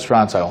 6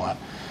 restaurants, I want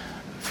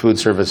food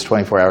service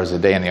 24 hours a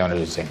day, and the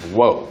owners are saying,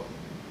 whoa,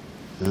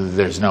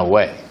 there's no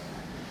way.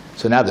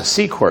 So now the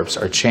C Corps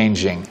are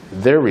changing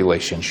their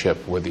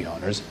relationship with the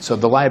owners. So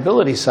the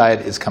liability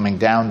side is coming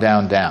down,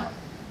 down, down.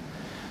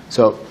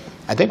 So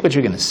I think what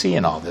you're going to see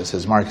in all this,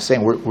 as Mark is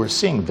saying, we're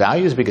seeing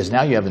values because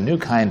now you have a new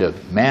kind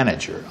of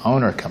manager,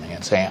 owner coming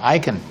in saying, I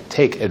can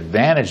take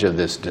advantage of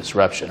this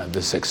disruption, of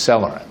this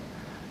accelerant.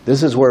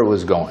 This is where it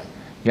was going.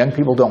 Young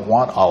people don't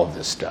want all of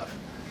this stuff.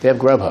 They have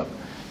Grubhub.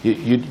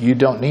 You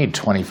don't need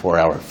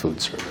 24-hour food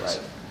service.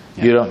 Right.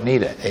 Yeah. You don't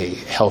need a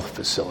health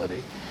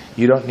facility.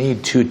 You don't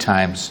need 2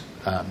 times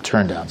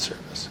turn-down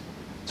service.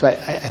 So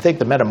I think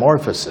the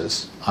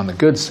metamorphosis on the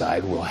good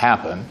side will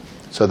happen.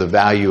 So the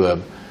value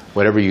of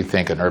whatever you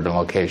think an urban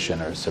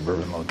location or a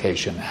suburban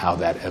location, how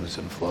that ebbs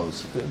and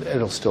flows,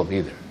 it'll still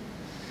be there.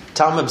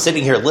 Tom, I'm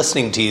sitting here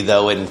listening to you,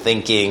 though, and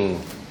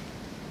thinking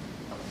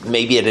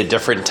maybe at a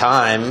different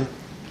time,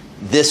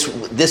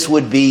 this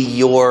would be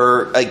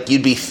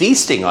you'd be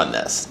feasting on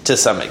this to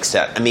some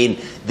extent. I mean,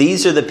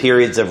 these are the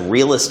periods of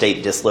real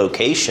estate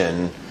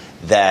dislocation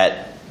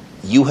that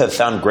you have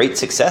found great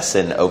success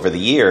in over the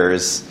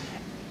years,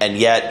 and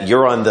yet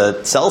you're on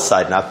the sell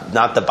side,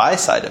 not the buy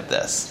side of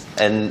this.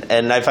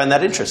 And I find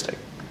that interesting.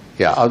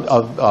 Yeah,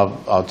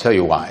 I'll tell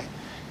you why.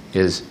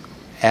 Is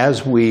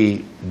as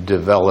we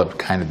develop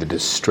kind of the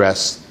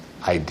distressed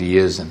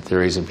ideas and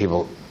theories, and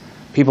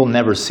people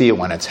never see it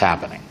when it's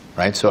happening,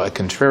 right? So a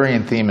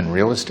contrarian theme in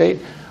real estate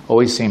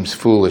always seems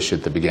foolish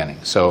at the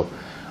beginning. So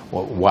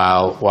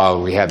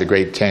while we had the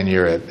great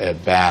tenure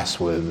at Bass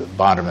with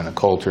Bonderman and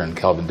Coulter and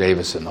Kelvin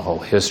Davis and the whole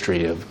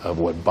history of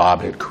what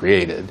Bob had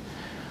created,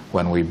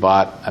 when we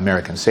bought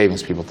American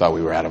Savings, people thought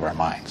we were out of our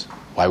minds.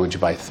 Why would you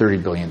buy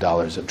 $30 billion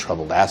of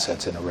troubled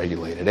assets in a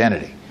regulated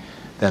entity?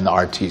 Then the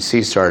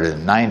RTC started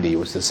in 90, it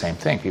was the same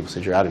thing. People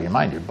said, you're out of your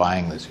mind, you're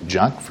buying this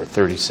junk for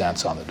 30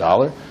 cents on the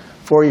dollar.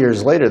 4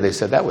 years later, they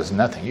said, that was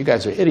nothing. You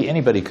guys are idiots.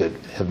 Anybody could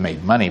have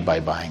made money by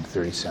buying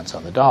 30 cents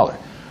on the dollar.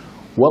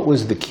 What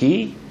was the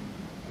key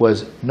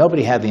was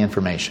nobody had the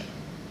information.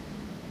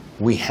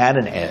 We had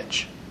an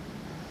edge.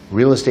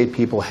 Real estate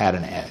people had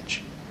an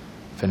edge.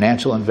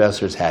 Financial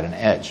investors had an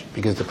edge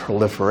because the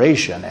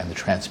proliferation and the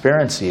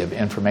transparency of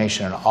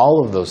information and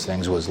all of those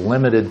things was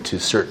limited to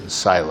certain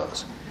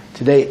silos.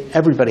 Today,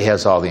 everybody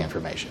has all the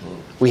information.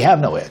 We have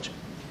no edge.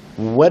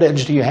 What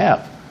edge do you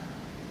have?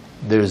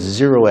 There's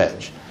zero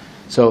edge.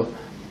 So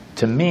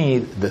to me,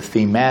 the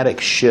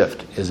thematic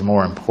shift is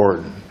more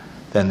important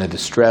than the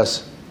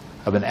distress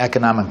of an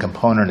economic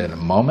component in a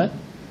moment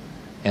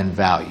and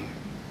value.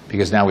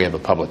 Because now we have a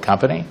public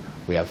company,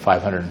 we have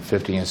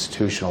 550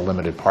 institutional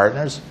limited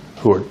partners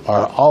who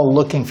are all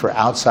looking for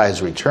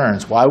outsized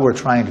returns while we're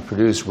trying to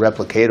produce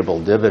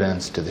replicatable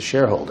dividends to the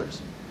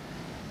shareholders.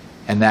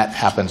 And that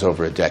happens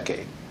over a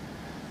decade.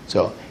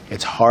 So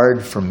it's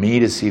hard for me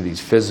to see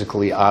these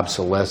physically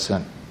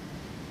obsolescent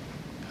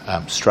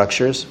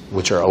structures,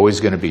 which are always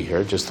going to be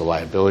here, just the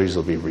liabilities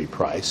will be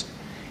repriced.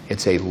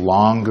 It's a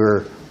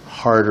longer,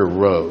 harder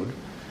road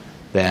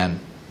than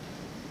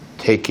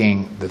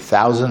taking the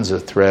thousands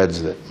of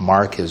threads that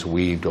Marc has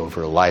weaved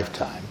over a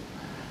lifetime,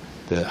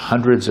 the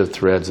hundreds of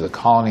threads the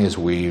colony has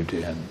weaved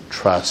in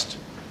trust,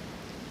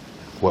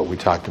 what we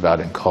talked about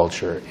in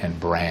culture and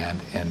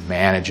brand and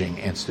managing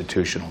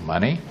institutional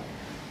money,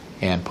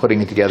 and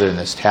putting it together in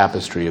this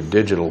tapestry of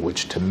digital,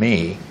 which to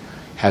me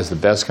has the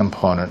best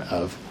component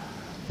of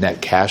net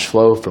cash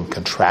flow from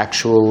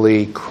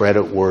contractually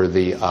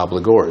credit-worthy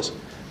obligors.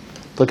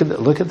 Look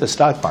at the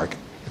stock market.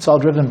 It's all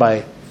driven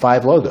by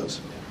 5 logos.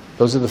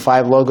 Those are the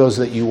 5 logos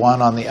that you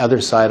want on the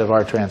other side of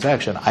our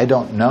transaction. I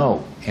don't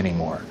know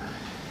anymore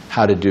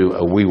how to do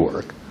a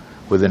WeWork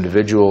with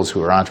individuals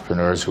who are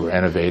entrepreneurs who are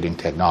innovating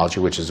technology,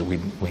 which is we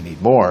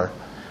need more,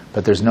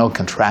 but there's no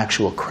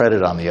contractual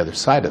credit on the other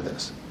side of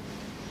this.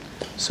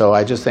 So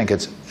I just think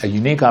it's a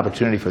unique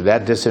opportunity for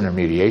that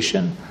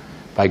disintermediation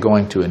by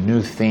going to a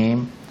new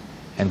theme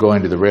and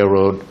going to the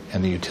railroad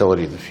and the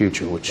utility of the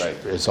future, which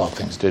is all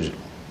things digital.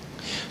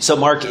 So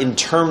Marc, in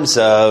terms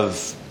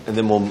of, and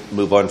then we'll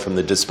move on from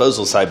the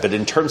disposal side, but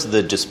in terms of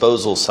the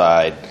disposal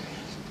side,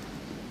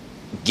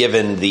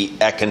 given the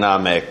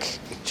economic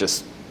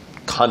just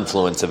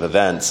confluence of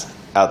events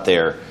out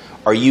there,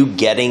 are you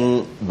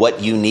getting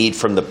what you need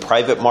from the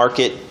private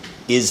market?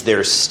 Is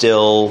there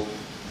still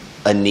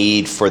a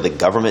need for the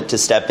government to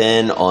step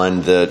in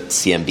on the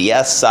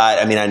CMBS side?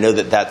 I mean, I know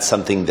that that's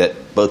something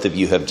that both of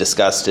you have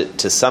discussed it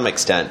to some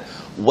extent.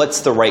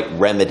 What's the right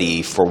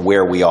remedy for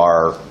where we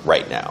are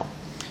right now?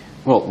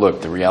 Well, look,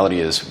 the reality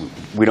is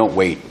we don't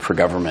wait for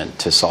government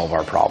to solve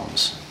our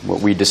problems.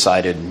 What we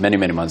decided many,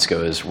 many months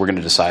ago is we're going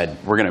to decide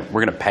we're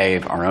going to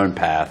pave our own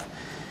path,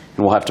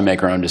 and we'll have to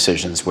make our own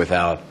decisions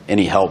without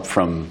any help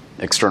from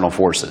external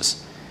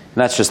forces.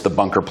 And that's just the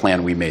bunker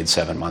plan we made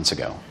 7 months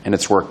ago, and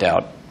it's worked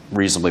out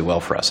reasonably well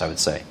for us, I would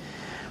say.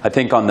 I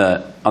think on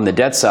the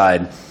debt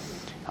side,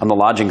 on the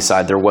lodging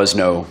side, there was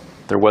no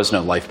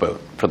lifeboat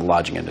for the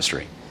lodging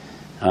industry.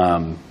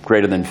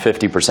 Greater than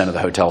 50% of the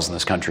hotels in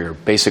this country are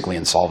basically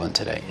insolvent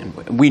today.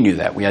 And we knew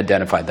that. We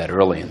identified that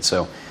early. And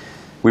so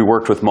we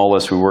worked with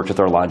Moelis, we worked with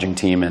our lodging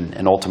team,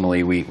 and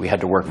ultimately we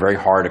had to work very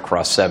hard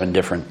across 7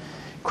 different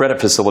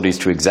credit facilities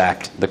to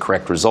exact the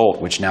correct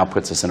result, which now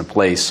puts us in a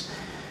place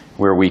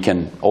where we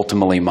can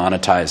ultimately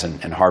monetize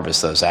and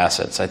harvest those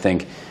assets. I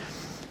think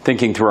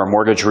thinking through our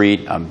mortgage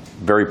REIT, I'm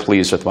very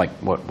pleased with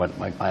what Marc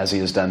Ganzi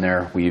has done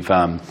there. We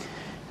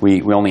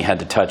only had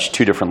to touch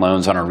 2 different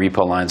loans on our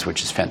repo lines,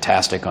 which is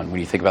fantastic when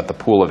you think about the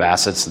pool of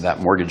assets that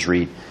mortgage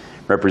REIT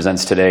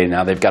represents today.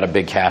 Now they've got a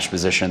big cash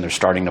position. They're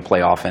starting to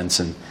play offense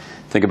and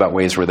think about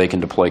ways where they can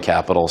deploy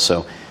capital.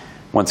 So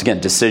once again,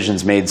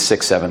 decisions made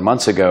 6-7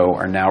 months ago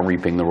are now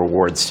reaping the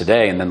rewards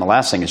today. And then the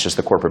last thing is just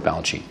the corporate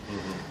balance sheet.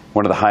 Mm-hmm.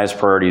 One of the highest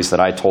priorities that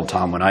I told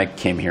Tom when I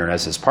came here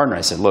as his partner,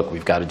 I said, look,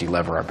 we've got to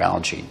delever our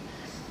balance sheet.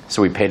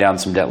 So we paid down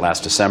some debt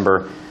last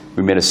December.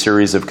 We made a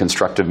series of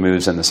constructive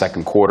moves in the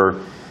second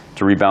quarter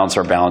to rebalance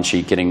our balance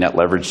sheet, getting net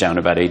leverage down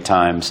to about 8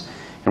 times.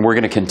 And we're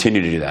going to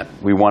continue to do that.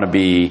 We want to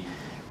be,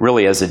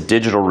 really as a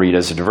digital REIT,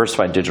 as a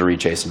diversified digital REIT,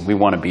 Jason, we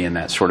want to be in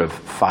that sort of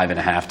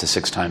 5.5 to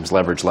 6 times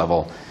leverage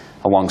level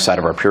alongside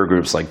of our peer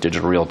groups like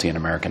Digital Realty and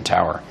American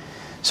Tower.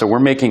 So we're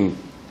making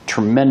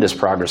tremendous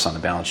progress on the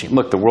balance sheet.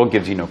 Look, the world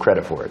gives you no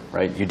credit for it,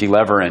 right? You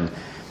delever and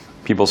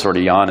people sort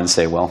of yawn and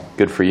say, well,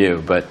 good for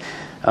you. But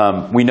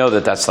we know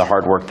that that's the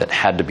hard work that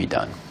had to be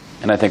done.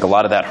 And I think a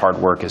lot of that hard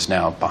work is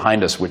now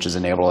behind us, which has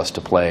enabled us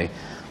to play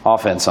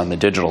offense on the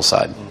digital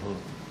side.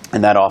 Mm-hmm.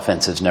 And that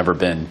offense has never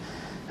been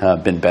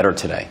better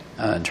today.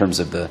 In terms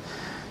of the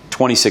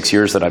 26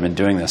 years that I've been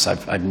doing this,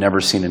 I've never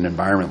seen an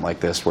environment like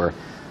this where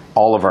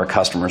all of our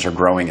customers are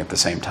growing at the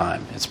same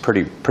time. It's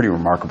pretty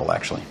remarkable,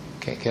 actually.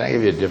 Okay, can I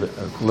give you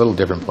a little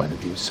different point of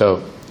view?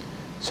 So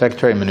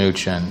Secretary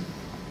Mnuchin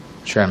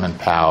Chairman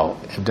Powell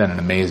have done an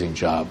amazing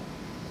job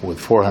with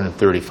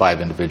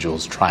 435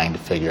 individuals trying to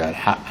figure out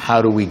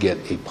how do we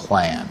get a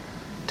plan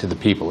to the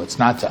people. It's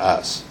not to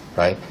us,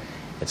 right?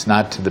 It's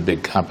not to the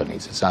big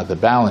companies. It's not the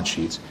balance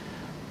sheets.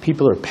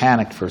 People are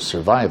panicked for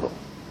survival.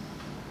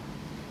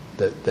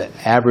 The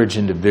average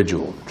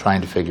individual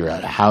trying to figure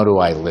out, how do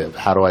I live?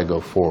 How do I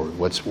go forward?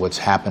 What's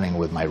happening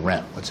with my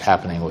rent? What's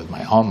happening with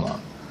my home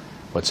loan?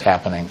 What's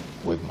happening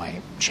with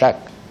my check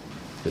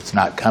that's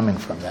not coming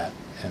from that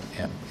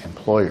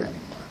employer anymore?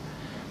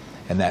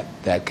 And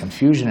that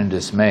confusion and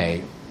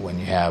dismay when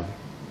you have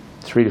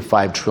 $3 to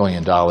 $5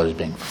 trillion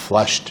being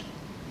flushed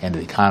into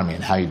the economy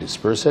and how you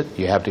disperse it,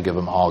 you have to give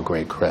them all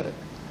great credit.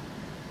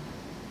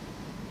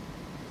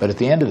 But at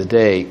the end of the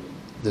day,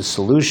 the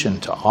solution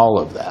to all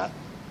of that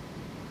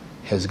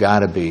has got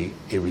to be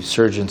a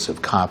resurgence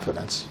of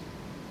confidence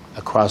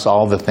across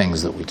all the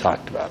things that we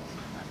talked about.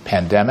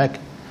 Pandemic,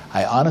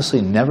 I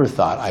honestly never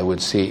thought I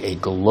would see a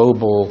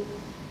global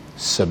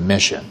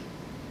submission,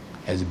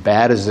 as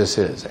bad as this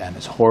is, and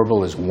as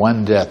horrible as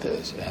one death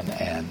is,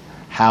 and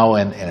how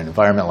in an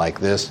environment like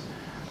this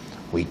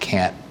we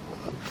can't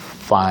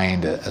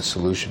find a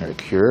solution or a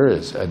cure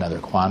is another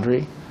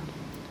quandary.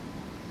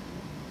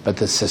 But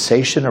the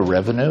cessation of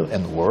revenue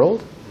in the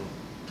world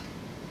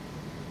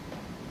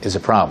is a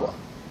problem.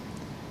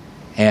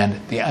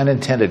 And the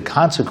unintended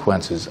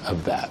consequences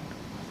of that,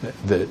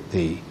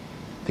 the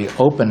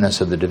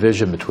openness of the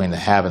division between the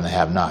have and the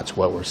have-nots,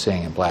 what we're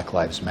seeing in Black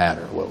Lives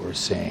Matter, what we're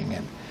seeing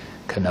in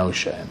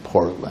Kenosha, in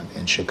Portland,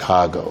 in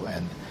Chicago,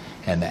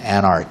 and the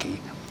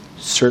anarchy,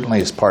 certainly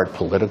is part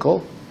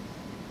political,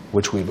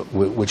 which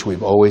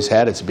we've always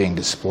had. It's being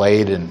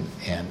displayed in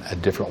a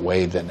different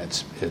way than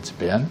it's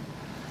been.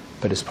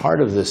 But as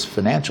part of this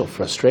financial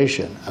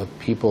frustration of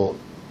people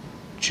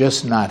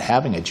just not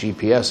having a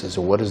GPS as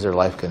to what is their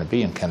life going to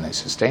be and can they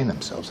sustain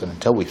themselves. And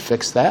until we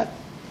fix that,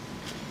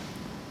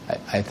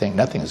 I think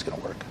nothing is going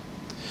to work.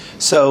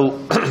 So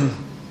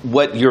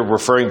what you're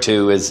referring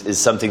to is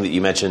something that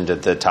you mentioned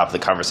at the top of the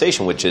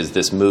conversation, which is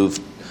this move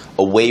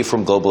away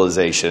from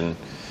globalization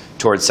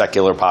towards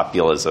secular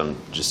populism,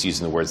 just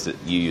using the words that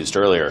you used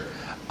earlier.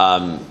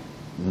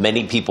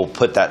 Many people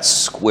put that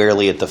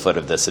squarely at the foot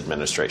of this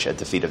administration, at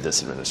the feet of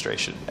this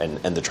administration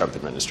and the Trump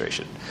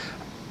administration.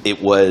 It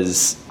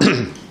was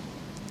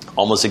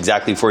almost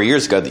exactly 4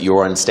 years ago that you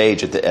were on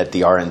stage at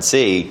the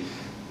RNC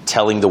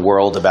telling the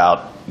world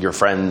about your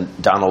friend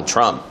Donald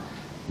Trump.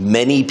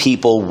 Many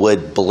people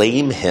would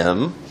blame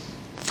him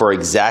for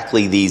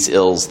exactly these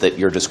ills that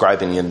you're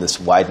describing in this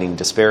widening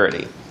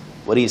disparity.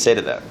 What do you say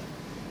to that?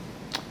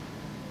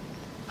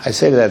 I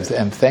say to that,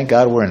 and thank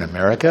God we're in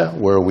America,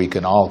 where we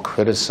can all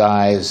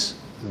criticize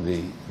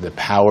the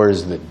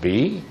powers that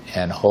be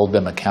and hold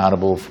them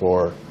accountable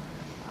for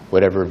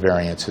whatever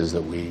variances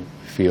that we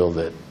feel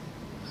that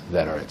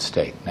are at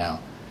stake. Now,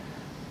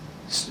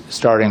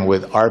 starting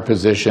with our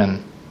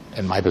position,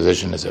 and my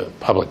position as a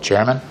public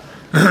chairman,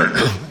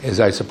 is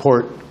I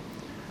support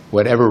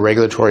whatever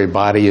regulatory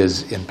body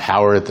is in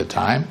power at the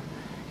time,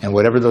 and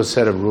whatever those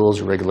set of rules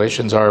or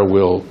regulations are,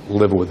 we'll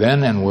live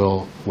within and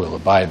we'll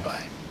abide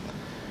by.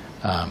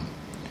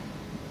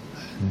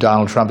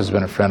 Donald Trump has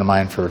been a friend of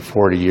mine for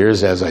 40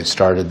 years as I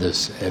started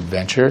this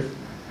adventure.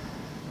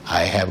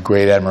 I have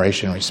great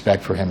admiration and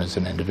respect for him as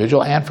an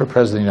individual and for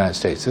President of the United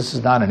States. This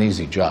is not an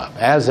easy job,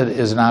 as it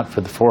is not for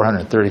the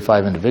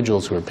 435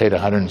 individuals who are paid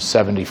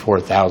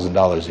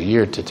 $174,000 a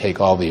year to take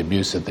all the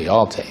abuse that they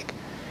all take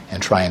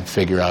and try and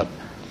figure out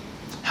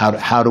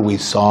how do we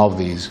solve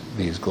these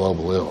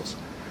global ills.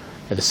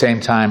 At the same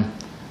time,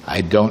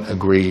 I don't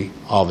agree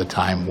all the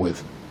time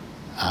with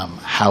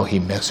how he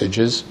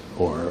messages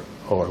or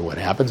what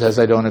happens, as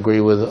I don't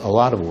agree with a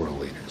lot of world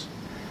leaders.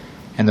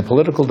 And the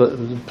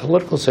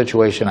political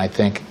situation, I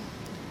think,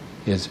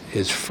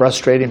 is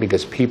frustrating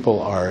because people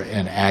are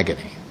in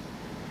agony.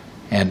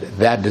 And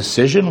that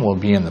decision will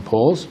be in the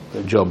polls.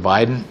 Joe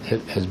Biden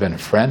has been a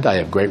friend. I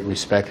have great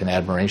respect and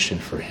admiration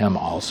for him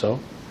also.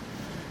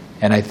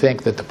 And I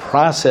think that the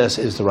process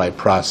is the right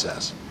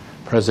process.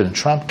 President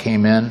Trump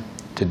came in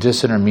to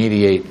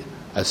disintermediate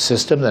a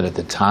system that at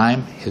the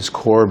time his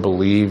core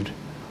believed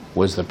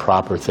was the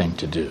proper thing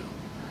to do.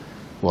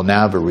 We'll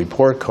now have a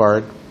report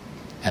card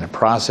and a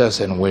process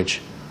in which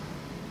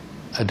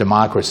a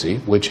democracy,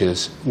 which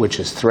is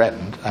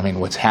threatened. I mean,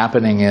 what's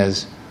happening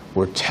is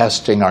we're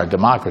testing our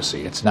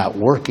democracy. It's not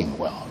working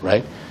well,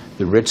 right?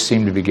 The rich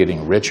seem to be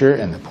getting richer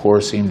and the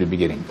poor seem to be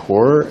getting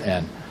poorer,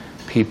 and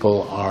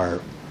people are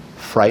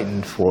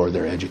frightened for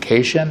their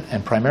education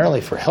and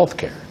primarily for health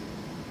care,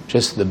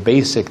 just the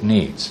basic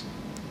needs.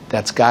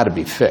 That's got to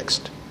be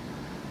fixed.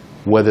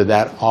 Whether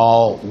that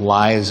all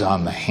lies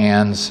on the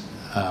hands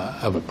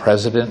of a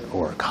president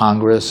or a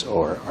Congress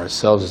or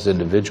ourselves as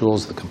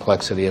individuals, the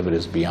complexity of it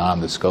is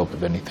beyond the scope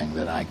of anything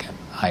that I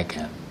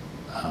can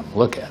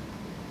look at.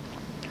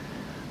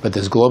 But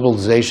this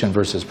globalization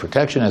versus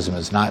protectionism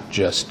is not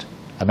just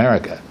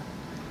America.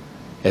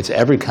 It's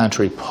every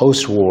country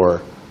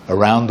post-war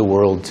around the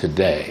world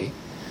today.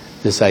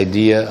 This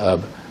idea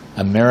of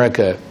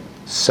America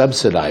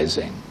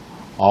subsidizing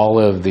all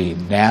of the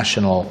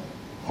national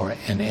or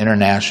in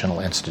international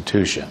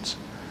institutions,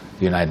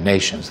 the United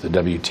Nations, the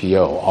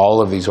WTO,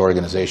 all of these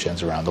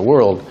organizations around the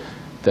world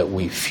that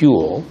we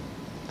fuel,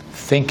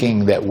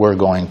 thinking that we're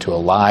going to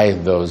ally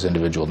those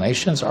individual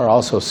nations, are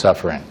also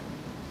suffering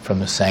from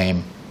the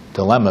same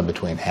dilemma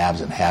between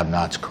haves and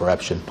have-nots,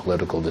 corruption,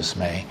 political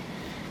dismay.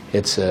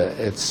 It's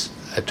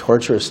a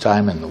torturous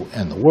time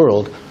in the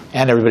world,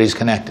 and everybody's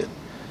connected.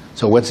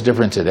 So what's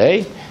different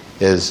today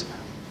is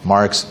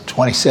Marc's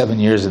 27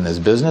 years in this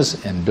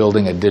business and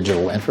building a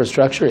digital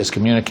infrastructure is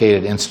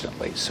communicated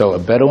instantly. So a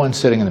Bedouin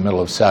sitting in the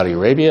middle of Saudi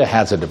Arabia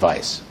has a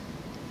device.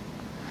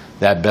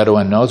 That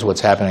Bedouin knows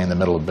what's happening in the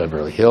middle of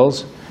Beverly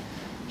Hills.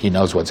 He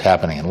knows what's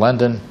happening in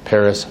London,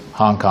 Paris,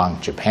 Hong Kong,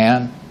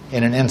 Japan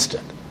in an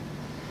instant.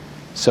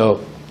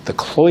 So the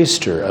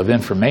cloister of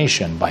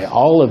information by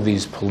all of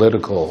these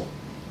political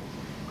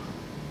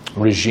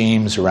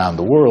regimes around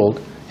the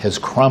world has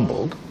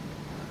crumbled,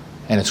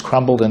 and it's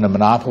crumbled into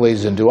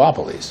monopolies and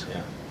duopolies.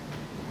 Yeah.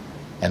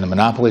 And the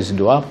monopolies and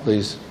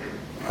duopolies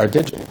are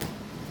digital.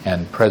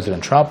 And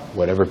President Trump,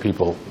 whatever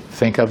people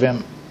think of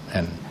him,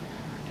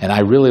 and I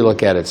really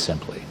look at it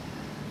simply,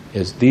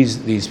 is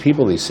these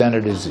people, these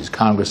senators, these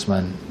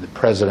congressmen, the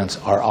presidents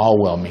are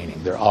all well-meaning.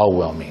 They're all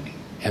well-meaning.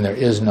 And there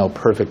is no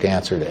perfect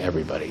answer to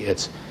everybody.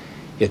 It's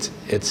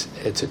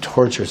a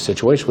torturous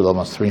situation with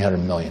almost 300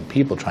 million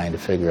people trying to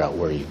figure out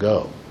where you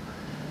go.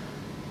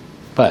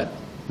 But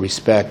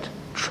respect,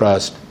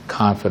 trust,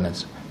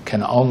 confidence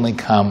can only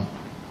come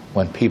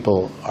when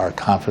people are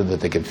confident that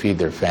they can feed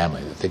their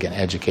family, that they can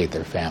educate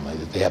their family,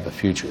 that they have a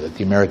future, that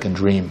the American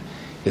dream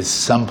is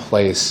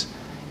someplace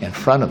in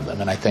front of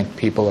them. And I think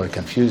people are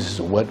confused as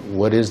to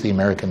what is the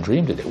American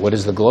dream today? What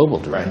is the global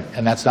dream? Right.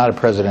 And that's not a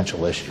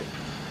presidential issue.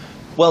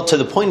 Well, to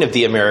the point of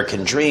the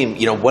American dream,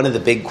 one of the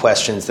big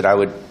questions that I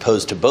would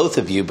pose to both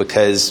of you,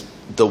 because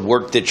the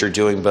work that you're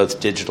doing both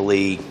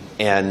digitally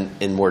and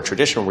in more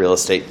traditional real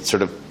estate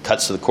sort of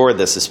cuts to the core of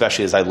this,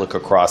 especially as I look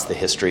across the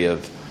history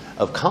of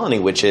Colony,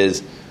 which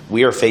is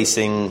we are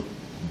facing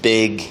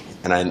big,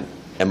 and I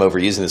am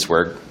overusing this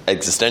word,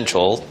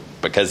 existential,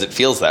 because it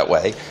feels that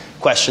way,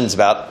 questions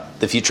about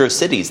the future of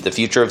cities, the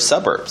future of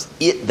suburbs.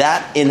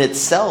 That in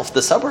itself,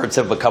 the suburbs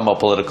have become a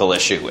political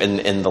issue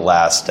in the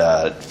last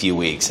few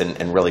weeks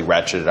and really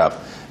ratcheted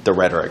up the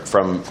rhetoric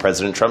from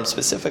President Trump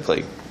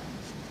specifically.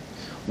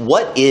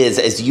 What is,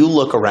 as you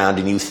look around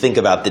and you think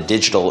about the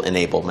digital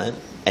enablement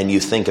and you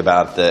think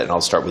about and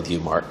I'll start with you,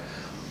 Marc,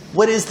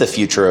 what is the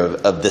future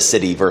of the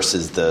city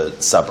versus the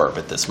suburb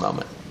at this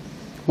moment?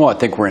 Well, I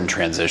think we're in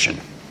transition.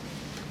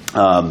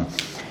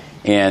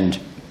 And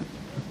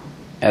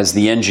as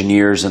the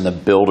engineers and the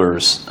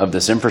builders of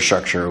this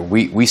infrastructure,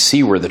 we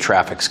see where the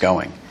traffic's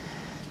going.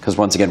 Because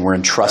once again, we're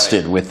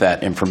entrusted with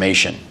that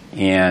information.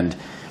 And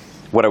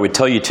what I would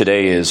tell you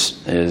today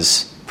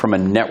is from a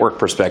network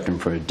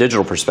perspective, from a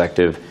digital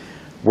perspective,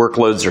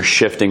 workloads are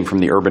shifting from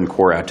the urban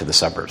core out to the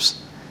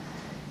suburbs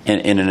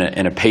in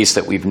a pace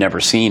that we've never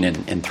seen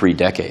in 3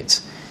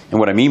 decades. And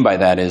what I mean by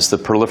that is the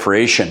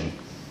proliferation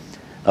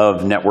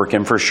of network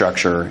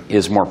infrastructure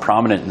is more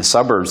prominent in the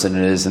suburbs than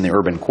it is in the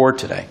urban core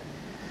today.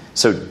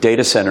 So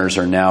data centers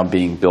are now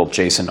being built,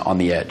 Jason, on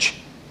the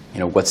edge.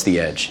 What's the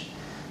edge?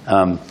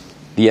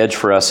 The edge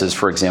for us is,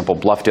 for example,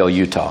 Bluffdale,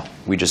 Utah.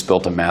 We just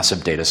built a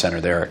massive data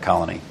center there at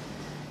Colony.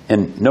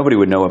 And nobody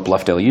would know what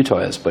Bluffdale, Utah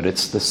is, but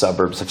it's the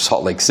suburbs of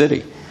Salt Lake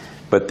City.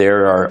 But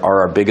there are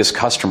our biggest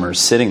customers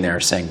sitting there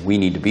saying, we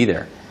need to be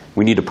there.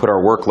 We need to put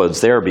our workloads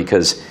there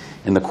because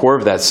in the core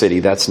of that city,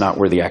 that's not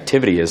where the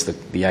activity is.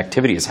 The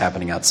activity is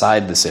happening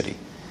outside the city.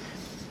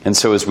 And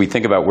so as we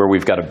think about where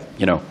we've got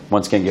to,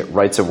 once again, get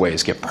rights of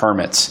ways, get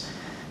permits,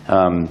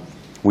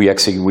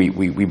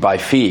 we buy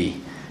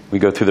fee, we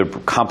go through the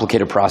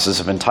complicated process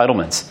of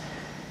entitlements.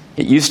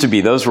 It used to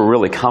be those were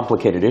really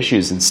complicated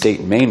issues in state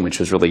and Maine, which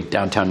was really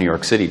downtown New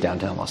York City,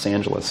 downtown Los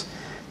Angeles.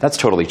 That's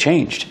totally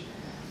changed.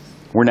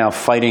 We're now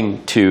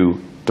fighting to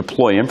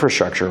deploy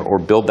infrastructure or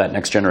build that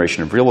next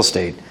generation of real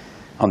estate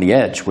on the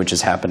edge, which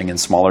is happening in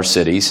smaller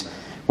cities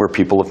where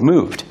people have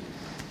moved.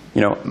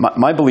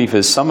 My belief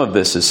is some of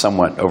this is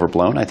somewhat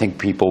overblown. I think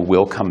people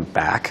will come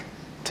back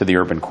to the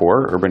urban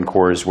core. Urban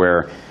core is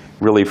where,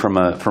 really from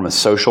a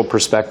social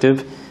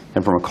perspective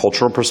and from a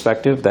cultural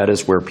perspective, that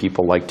is where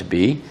people like to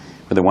be,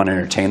 where they want to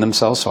entertain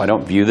themselves. So I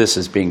don't view this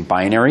as being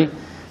binary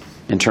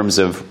in terms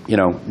of,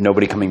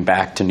 nobody coming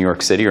back to New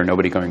York City or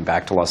nobody going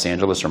back to Los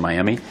Angeles or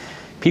Miami.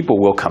 People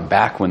will come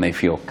back when they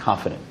feel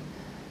confident.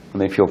 When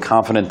they feel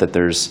confident that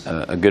there's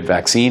a good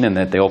vaccine and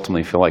that they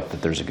ultimately feel like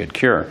that there's a good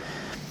cure.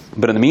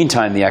 But in the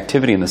meantime, the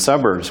activity in the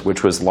suburbs,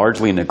 which was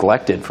largely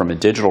neglected from a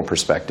digital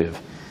perspective,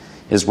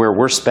 is where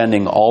we're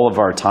spending all of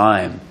our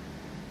time.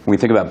 When we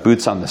think about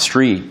boots on the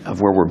street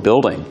of where we're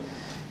building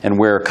and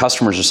where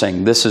customers are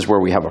saying, this is where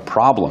we have a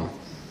problem,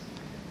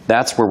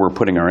 that's where we're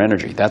putting our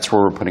energy. That's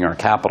where we're putting our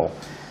capital.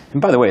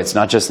 And by the way, it's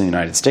not just in the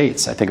United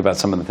States. I think about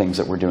some of the things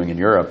that we're doing in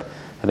Europe.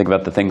 I think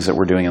about the things that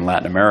we're doing in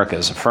Latin America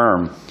as a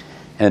firm.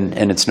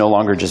 And it's no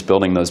longer just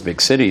building those big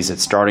cities.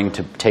 It's starting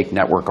to take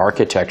network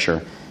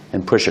architecture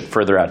and push it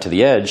further out to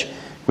the edge,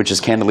 which is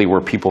candidly where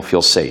people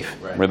feel safe,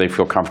 right, where they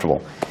feel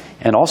comfortable.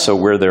 and also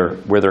where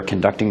they're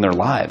conducting their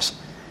lives.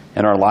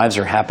 And our lives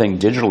are happening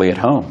digitally at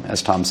home,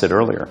 as Tom said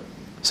earlier.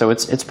 So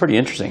it's pretty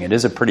interesting. It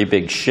is a pretty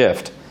big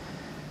shift,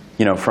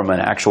 from an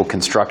actual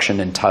construction,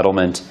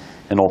 entitlement,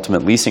 and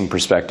ultimate leasing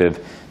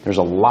perspective. There's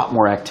a lot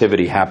more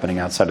activity happening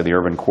outside of the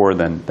urban core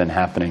than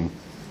happening,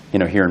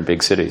 here in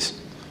big cities.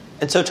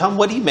 And so, Tom,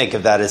 what do you make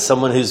of that as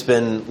someone who's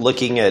been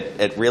looking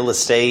at real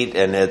estate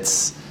and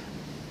it's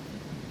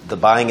the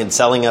buying and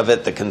selling of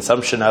it, the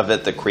consumption of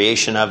it, the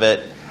creation of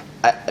it?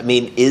 I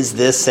mean, is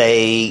this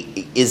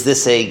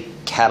a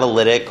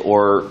catalytic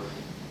or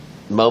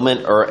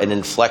moment or an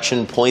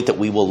inflection point that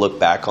we will look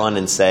back on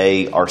and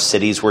say our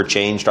cities were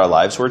changed, our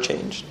lives were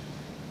changed?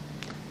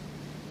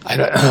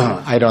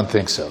 I don't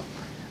think so.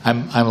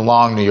 I'm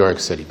long New York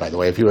City, by the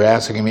way. If you were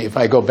asking me, if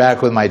I go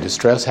back with my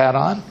distress hat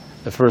on,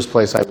 the first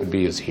place I would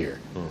be is here.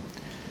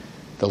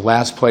 The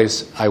last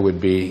place I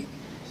would be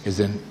is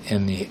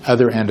in the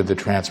other end of the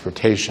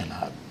transportation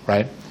hub,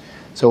 right?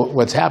 So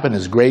what's happened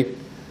is great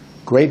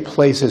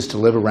places to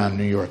live around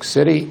New York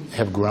City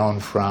have grown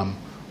from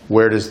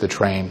where does the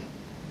train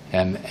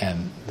and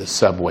the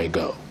subway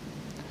go?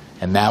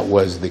 And that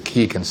was the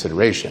key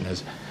consideration,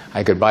 is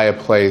I could buy a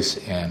place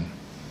in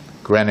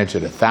Greenwich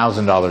at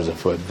 $1,000 a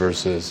foot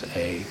versus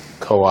a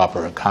co-op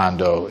or a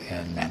condo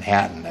in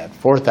Manhattan at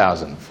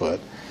 $4,000 a foot,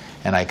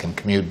 and I can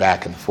commute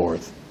back and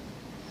forth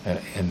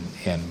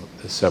in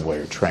the subway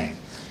or train.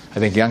 I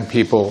think young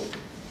people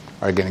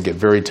are going to get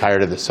very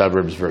tired of the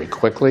suburbs very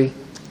quickly.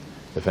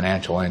 The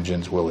financial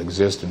engines will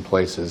exist in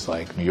places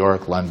like New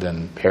York,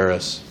 London,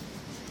 Paris,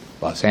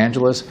 Los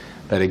Angeles,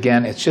 but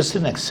again, it's just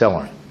an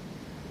accelerant.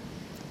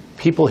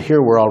 People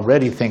here were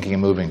already thinking of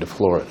moving to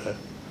Florida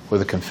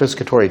with a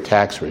confiscatory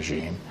tax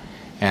regime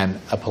and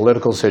a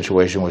political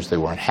situation which they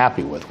weren't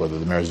happy with, whether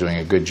the mayor's doing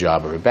a good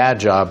job or a bad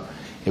job.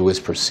 It was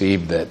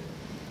perceived that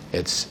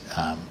it's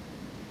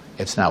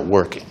not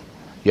working.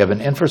 You have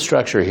an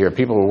infrastructure here.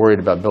 People are worried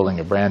about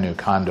building a brand new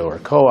condo or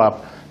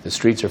co-op. The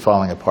streets are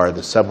falling apart.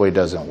 The subway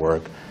doesn't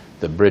work.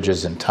 The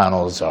bridges and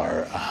tunnels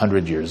are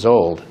 100 years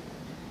old.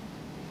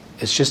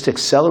 It's just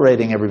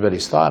accelerating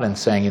everybody's thought and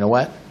saying, you know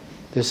what,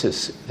 this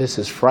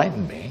has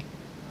frightened me.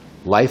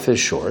 Life is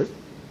short.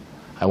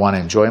 I want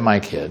to enjoy my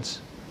kids.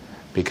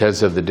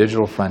 Because of the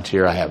digital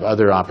frontier, I have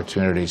other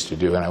opportunities to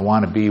do, and I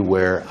want to be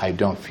where I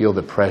don't feel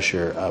the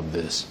pressure of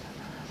this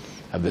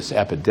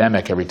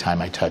epidemic every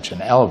time I touch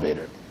an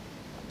elevator.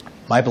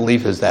 My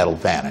belief is that'll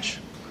vanish.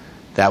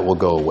 That will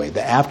go away.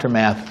 The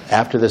aftermath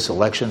after this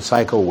election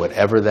cycle,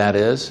 whatever that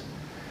is,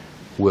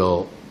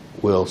 will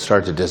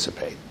start to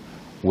dissipate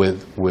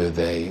with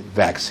a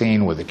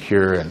vaccine, with a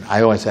cure. And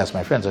I always ask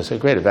my friends, I say,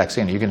 great, a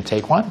vaccine, are you going to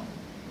take one?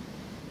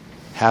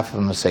 Half of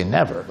them will say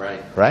never.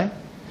 Right?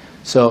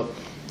 So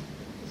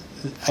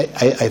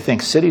I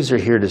think cities are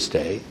here to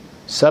stay.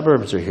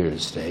 Suburbs are here to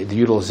stay. The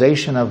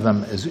utilization of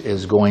them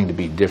is going to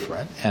be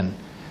different. And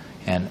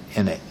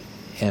in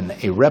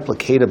a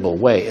replicatable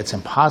way, it's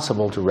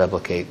impossible to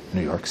replicate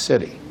New York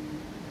City.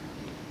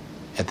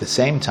 At the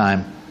same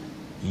time,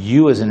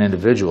 you as an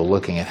individual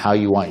looking at how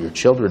you want your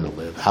children to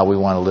live, how we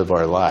want to live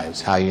our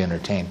lives, how you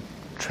entertain,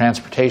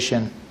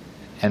 transportation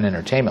and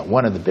entertainment.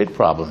 One of the big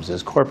problems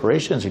is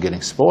corporations are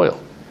getting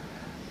spoiled,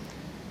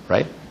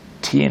 right?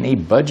 T&E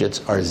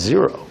budgets are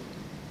zero.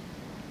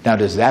 Now,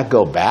 does that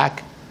go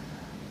back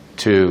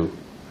to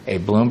a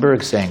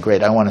Bloomberg saying,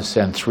 great, I want to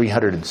send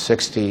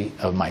 360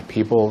 of my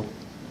people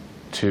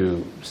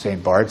to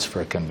St. Bart's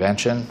for a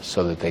convention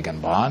so that they can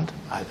bond?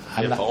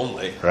 If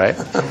only. Right?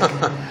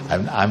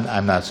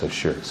 I'm not so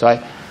sure. So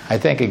I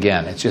think,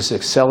 again, it's just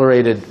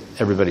accelerated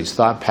everybody's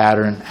thought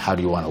pattern. How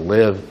do you want to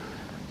live?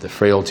 The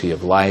frailty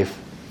of life,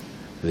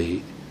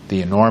 the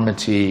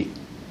enormity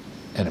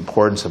and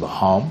importance of a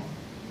home.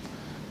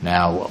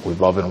 Now,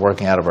 we've all been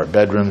working out of our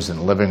bedrooms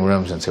and living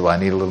rooms and say, well, I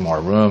need a little more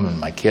room, and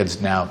my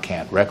kids now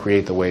can't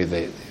recreate the way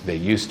they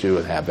used to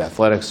and have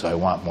athletics, so I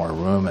want more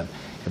room. And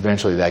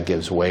eventually that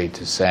gives way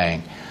to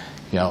saying,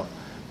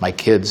 my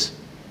kids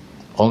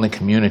only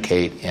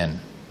communicate in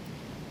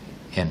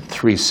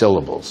 3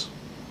 syllables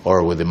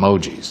or with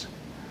emojis.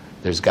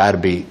 There's got to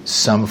be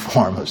some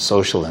form of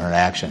social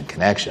interaction and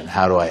connection.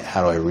 How do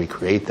I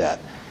recreate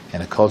that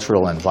in a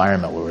cultural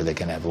environment where they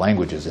can have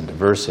languages and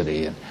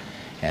diversity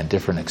and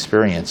different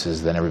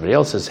experiences than everybody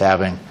else is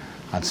having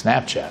on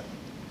Snapchat?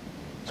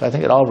 So I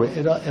think it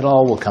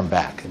all will come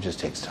back. It just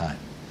takes time.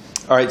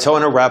 All right, so I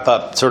want to wrap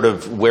up sort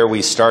of where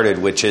we started,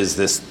 which is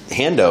this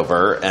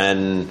handover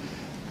and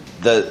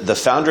the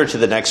founder to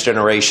the next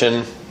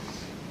generation.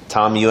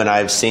 Tom, you and I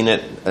have seen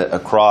it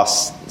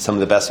across some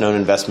of the best-known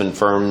investment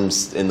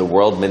firms in the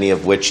world, many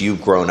of which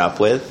you've grown up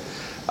with.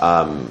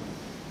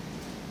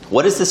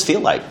 What does this feel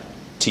like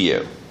to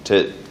you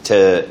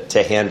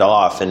to hand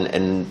off,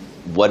 and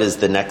what does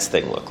the next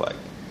thing look like?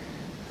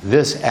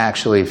 This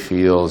actually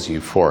feels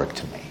euphoric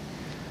to me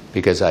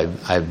because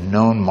I've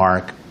known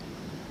Marc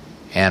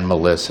and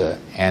Melissa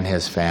and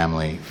his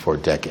family for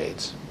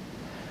decades.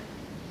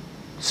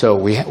 So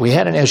we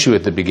had an issue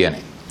at the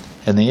beginning,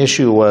 and the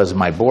issue was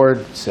my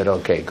board said,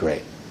 okay,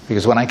 great.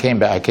 Because when I came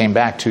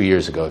back 2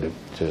 years ago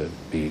to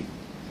be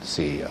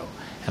CEO,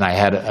 And I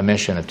had a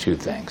mission of two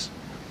things.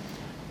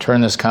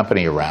 Turn this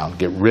company around,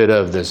 get rid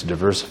of this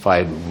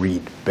diversified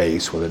REIT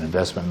base with an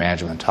investment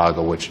management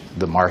toggle, which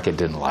the market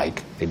didn't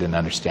like. They didn't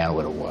understand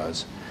what it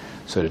was.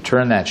 So to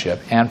turn that ship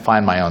and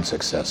find my own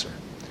successor.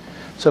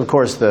 So of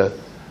course the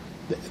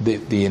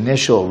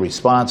initial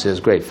response is,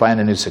 great, find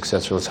a new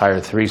successor. Let's hire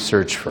 3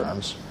 search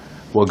firms.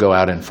 We'll go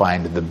out and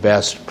find the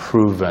best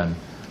proven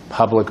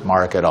public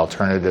market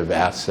alternative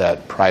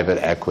asset private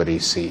equity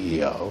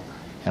CEO,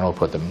 and we'll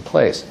put them in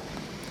place.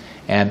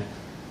 And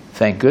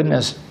thank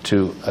goodness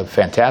to a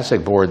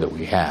fantastic board that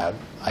we have,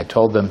 I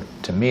told them,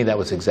 to me, that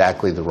was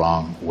exactly the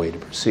wrong way to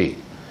proceed.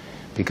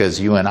 Because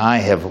you and I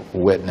have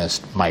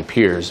witnessed my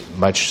peers,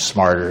 much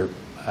smarter,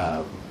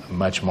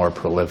 much more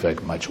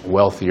prolific, much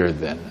wealthier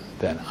than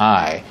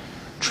I,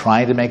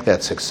 trying to make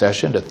that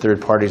succession to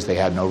third parties they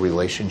had no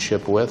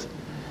relationship with,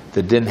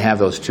 that didn't have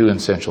those 2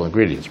 essential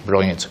ingredients,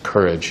 brilliance,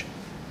 courage,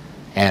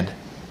 and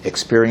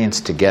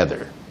experience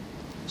together,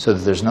 so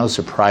that there's no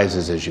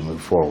surprises as you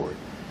move forward.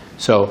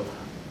 So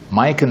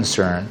my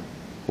concern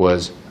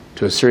was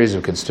to a series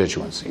of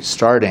constituencies,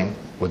 starting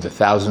with the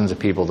thousands of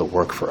people that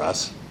work for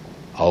us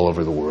all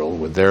over the world,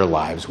 with their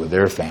lives, with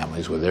their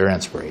families, with their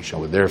inspiration,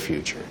 with their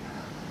future,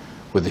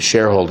 with the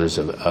shareholders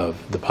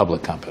of the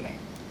public company,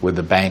 with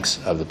the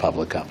banks of the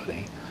public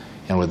company,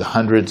 and with the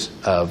hundreds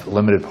of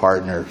limited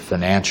partner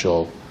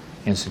financial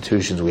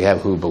institutions we have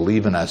who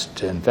believe in us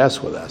to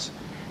invest with us.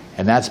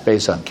 And that's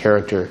based on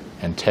character,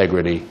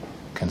 integrity,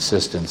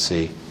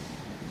 consistency.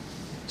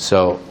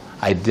 So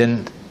I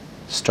didn't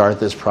start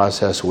this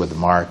process with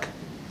Marc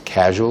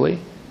casually.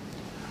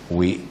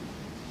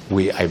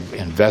 I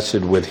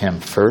invested with him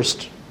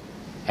first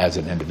as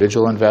an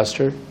individual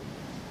investor.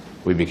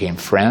 We became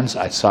friends.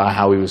 I saw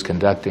how he was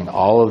conducting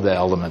all of the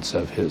elements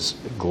of his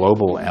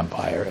global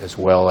empire as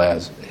well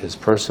as his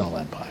personal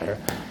empire.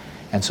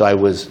 And so I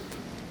was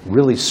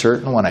really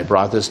certain when I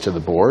brought this to the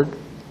board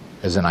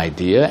as an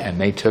idea, and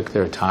they took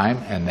their time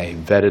and they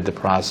vetted the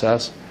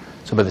process.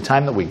 So by the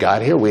time that we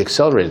got here, we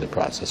accelerated the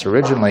process.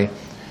 Originally,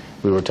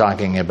 we were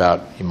talking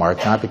about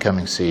Marc not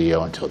becoming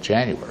CEO until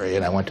January,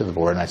 and I went to the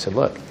board and I said,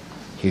 look,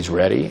 he's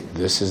ready.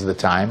 This is the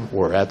time.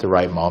 We're at the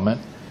right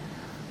moment.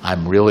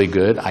 I'm really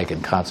good. I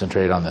can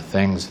concentrate on the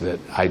things that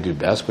I do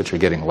best, which are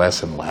getting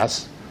less and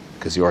less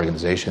because the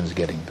organization is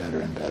getting better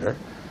and better.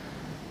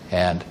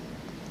 And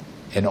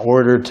in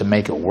order to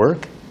make it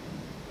work,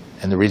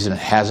 and the reason it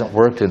hasn't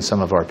worked in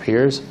some of our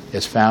peers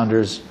is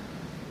founders,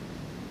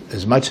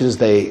 as much as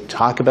they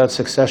talk about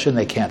succession,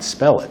 they can't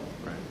spell it.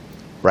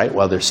 Right?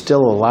 While they're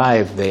still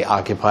alive, they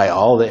occupy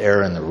all the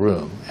air in the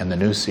room, and the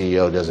new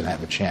CEO doesn't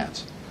have a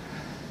chance.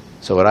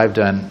 So what I've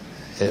done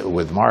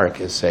with Marc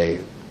is say,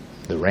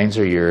 the reins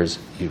are yours,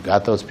 you've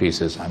got those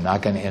pieces, I'm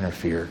not going to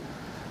interfere.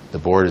 The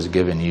board has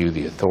given you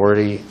the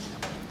authority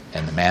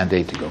and the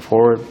mandate to go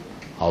forward.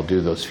 I'll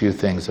do those few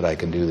things that I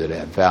can do that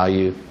add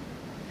value,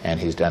 and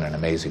he's done an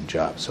amazing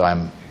job. So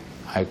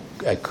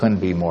I couldn't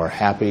be more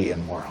happy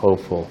and more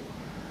hopeful.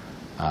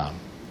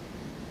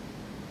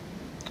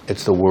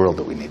 It's the world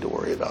that we need to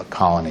worry about.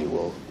 Colony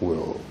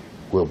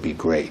will be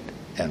great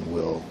and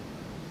will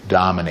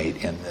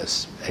dominate in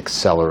this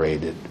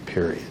accelerated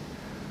period.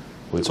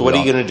 So what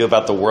are you going to do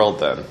about the world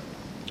then?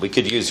 We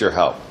could use your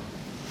help.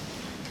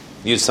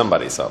 Use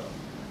somebody's help.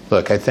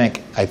 Look, I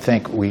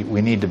think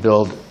we need to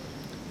build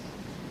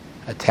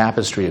a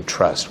tapestry of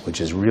trust, which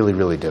is really,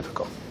 really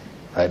difficult.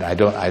 Right? I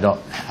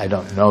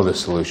don't know the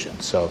solution.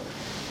 So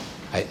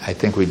I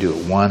think we do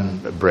it one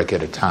brick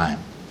at a time.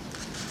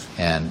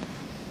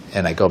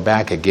 And I go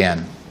back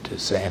again to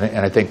say,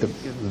 and I think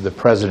the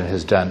president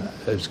has done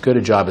as good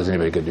a job as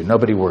anybody could do.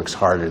 Nobody works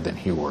harder than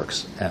he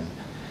works.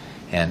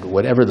 And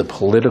whatever the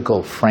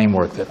political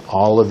framework that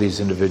all of these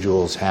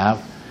individuals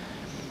have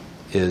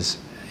is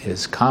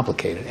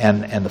complicated.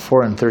 And the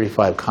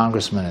 435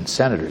 congressmen and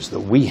senators that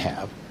we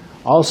have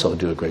also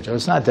do a great job.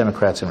 It's not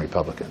Democrats and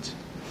Republicans.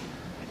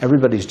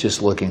 Everybody's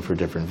just looking for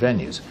different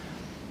venues.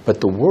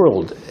 But the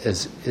world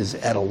is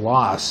at a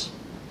loss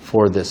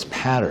for this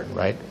pattern,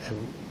 right?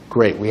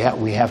 Great, we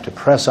have to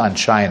press on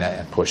China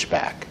and push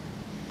back.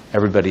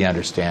 Everybody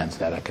understands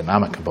that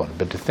economic component.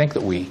 But to think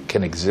that we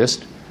can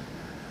exist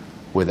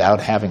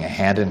without having a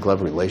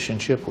hand-in-glove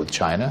relationship with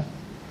China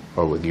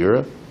or with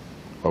Europe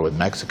or with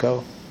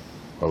Mexico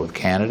or with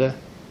Canada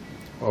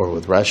or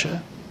with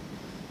Russia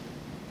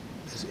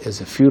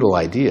is a futile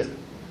idea.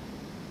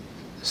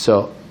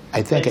 So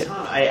I think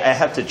Tom, I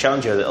have to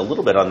challenge you a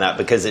little bit on that,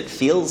 because it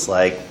feels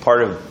like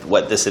part of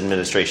what this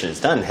administration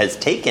has done has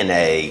taken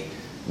a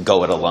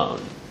go it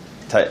alone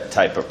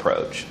type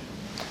approach.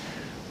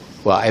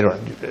 Well,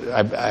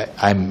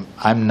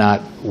 I'm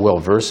not well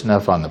versed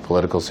enough on the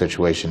political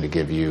situation to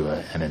give you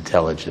an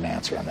intelligent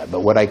answer on that.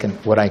 But what I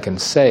can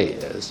say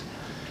is,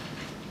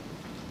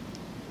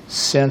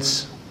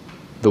 since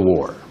the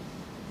war,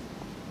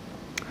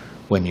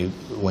 when you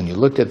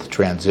looked at the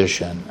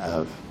transition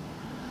of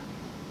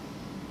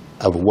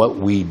what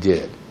we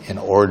did in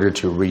order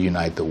to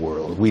reunite the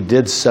world, we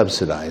did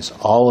subsidize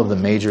all of the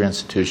major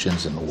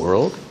institutions in the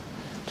world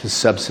to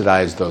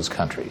subsidize those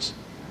countries.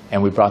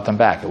 And we brought them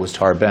back. It was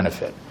to our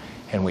benefit.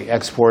 and we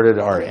exported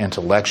our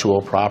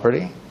intellectual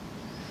property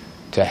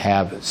to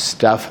have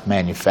stuff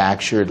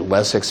manufactured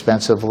less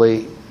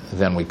expensively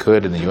than we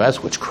could in the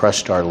U.S., which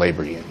crushed our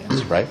labor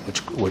unions, right?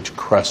 Which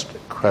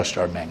crushed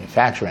our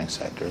manufacturing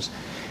sectors.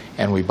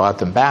 And we bought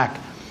them back,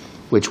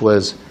 which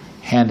was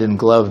hand in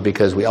glove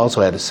because we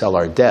also had to sell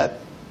our debt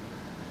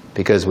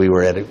because we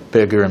were at a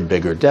bigger and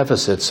bigger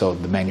deficit. So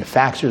the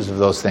manufacturers of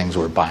those things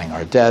were buying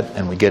our debt,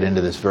 and we get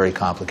into this very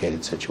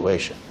complicated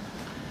situation.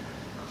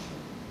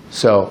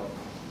 So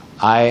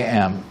I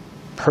am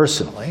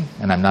personally,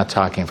 and I'm not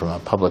talking from a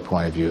public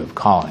point of view of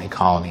Colony,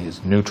 Colony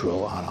is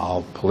neutral on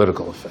all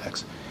political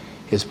effects,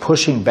 is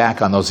pushing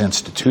back on those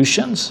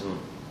institutions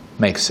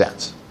makes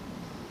sense.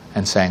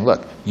 And saying,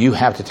 look, you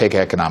have to take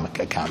economic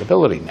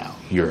accountability now.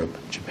 Europe,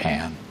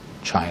 Japan,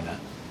 China,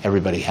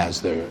 everybody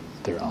has their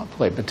own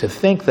play. But to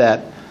think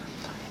that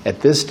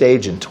at this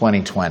stage in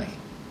 2020,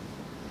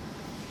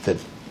 that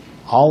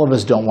all of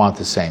us don't want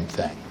the same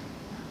thing.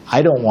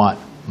 I don't want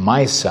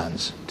my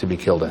sons to be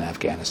killed in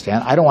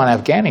Afghanistan. I don't want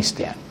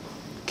Afghanistan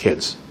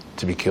kids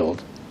to be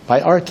killed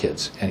by our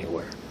kids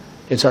anywhere.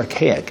 It's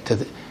archaic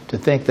to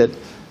think that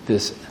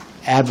this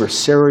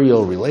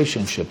adversarial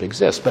relationship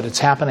exists, but it's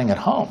happening at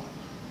home,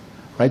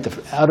 right?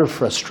 The utter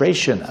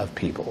frustration of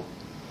people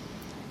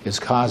is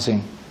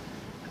causing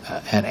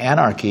an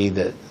anarchy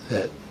that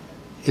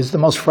is the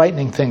most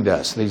frightening thing to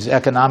us. These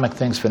economic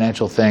things,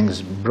 financial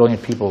things,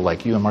 brilliant people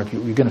like you and Mark,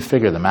 you're going to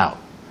figure them out.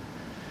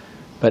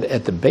 But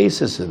at the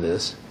basis of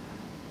this,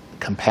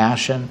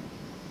 compassion,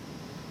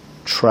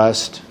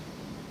 trust,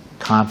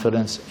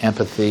 confidence,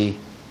 empathy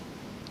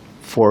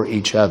for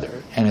each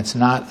other. And it's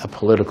not a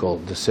political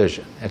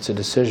decision. It's a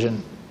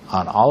decision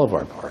on all of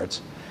our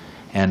parts.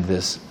 And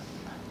this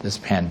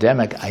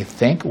pandemic, I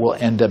think, will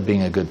end up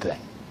being a good thing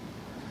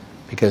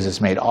because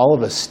it's made all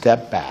of us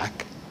step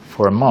back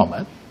for a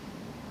moment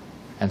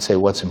and say,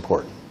 what's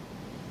important?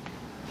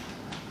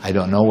 I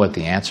don't know what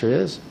the answer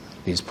is.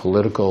 These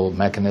political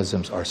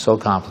mechanisms are so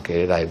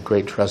complicated. I have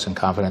great trust and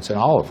confidence in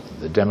all of them,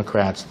 the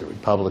Democrats, the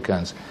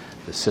Republicans,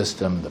 the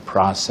system, the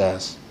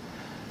process.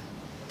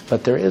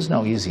 But there is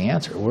no easy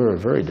answer. We're a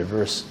very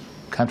diverse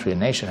country and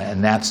nation,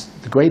 and that's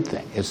the great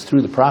thing. It's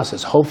through the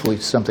process, hopefully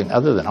something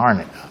other than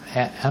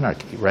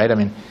anarchy, right? I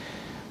mean,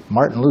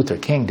 Martin Luther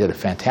King did a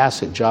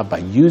fantastic job by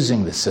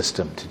using the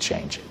system to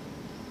change it.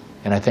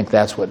 And I think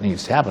that's what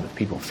needs to happen. If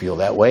people feel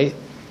that way,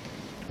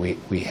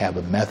 we have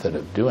a method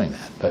of doing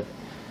that. But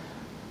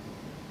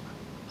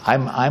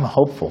I'm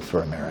hopeful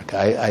for America.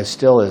 I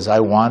still, as I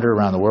wander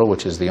around the world,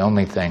 which is the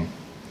only thing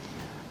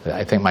that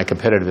I think my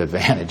competitive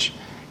advantage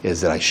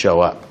is that I show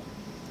up.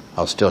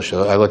 I'll still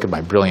show up. I look at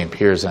my brilliant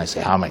peers and I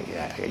say, are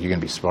you going to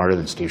be smarter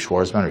than Steve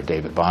Schwarzman or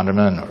David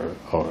Bonderman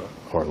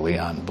or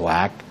Leon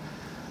Black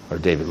or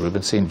David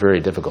Rubenstein?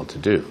 Very difficult to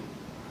do.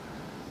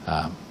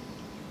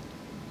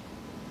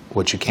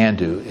 What you can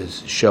do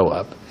is show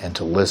up and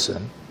to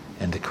listen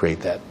and to create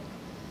that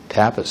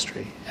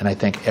tapestry. And I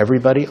think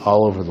everybody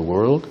all over the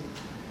world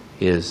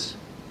is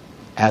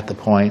at the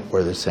point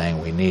where they're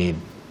saying we need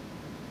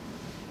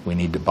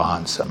to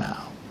bond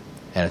somehow.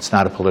 And it's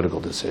not a political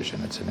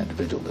decision, it's an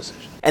individual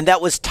decision. And that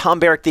was Tom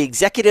Barrack, the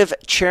executive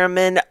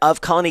chairman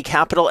of Colony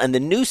Capital, and the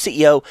new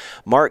CEO,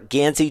 Marc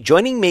Ganzi,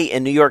 joining me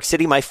in New York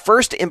City. My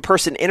first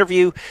in-person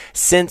interview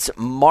since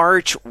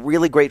March.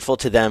 Really grateful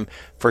to them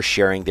for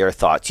sharing their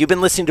thoughts. You've been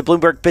listening to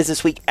Bloomberg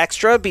Businessweek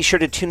Extra. Be sure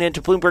to tune in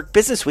to Bloomberg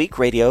Businessweek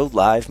Radio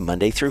live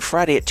Monday through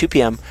Friday at 2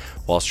 p.m.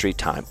 Wall Street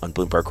time on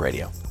Bloomberg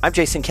Radio. I'm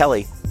Jason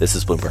Kelly. This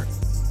is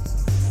Bloomberg.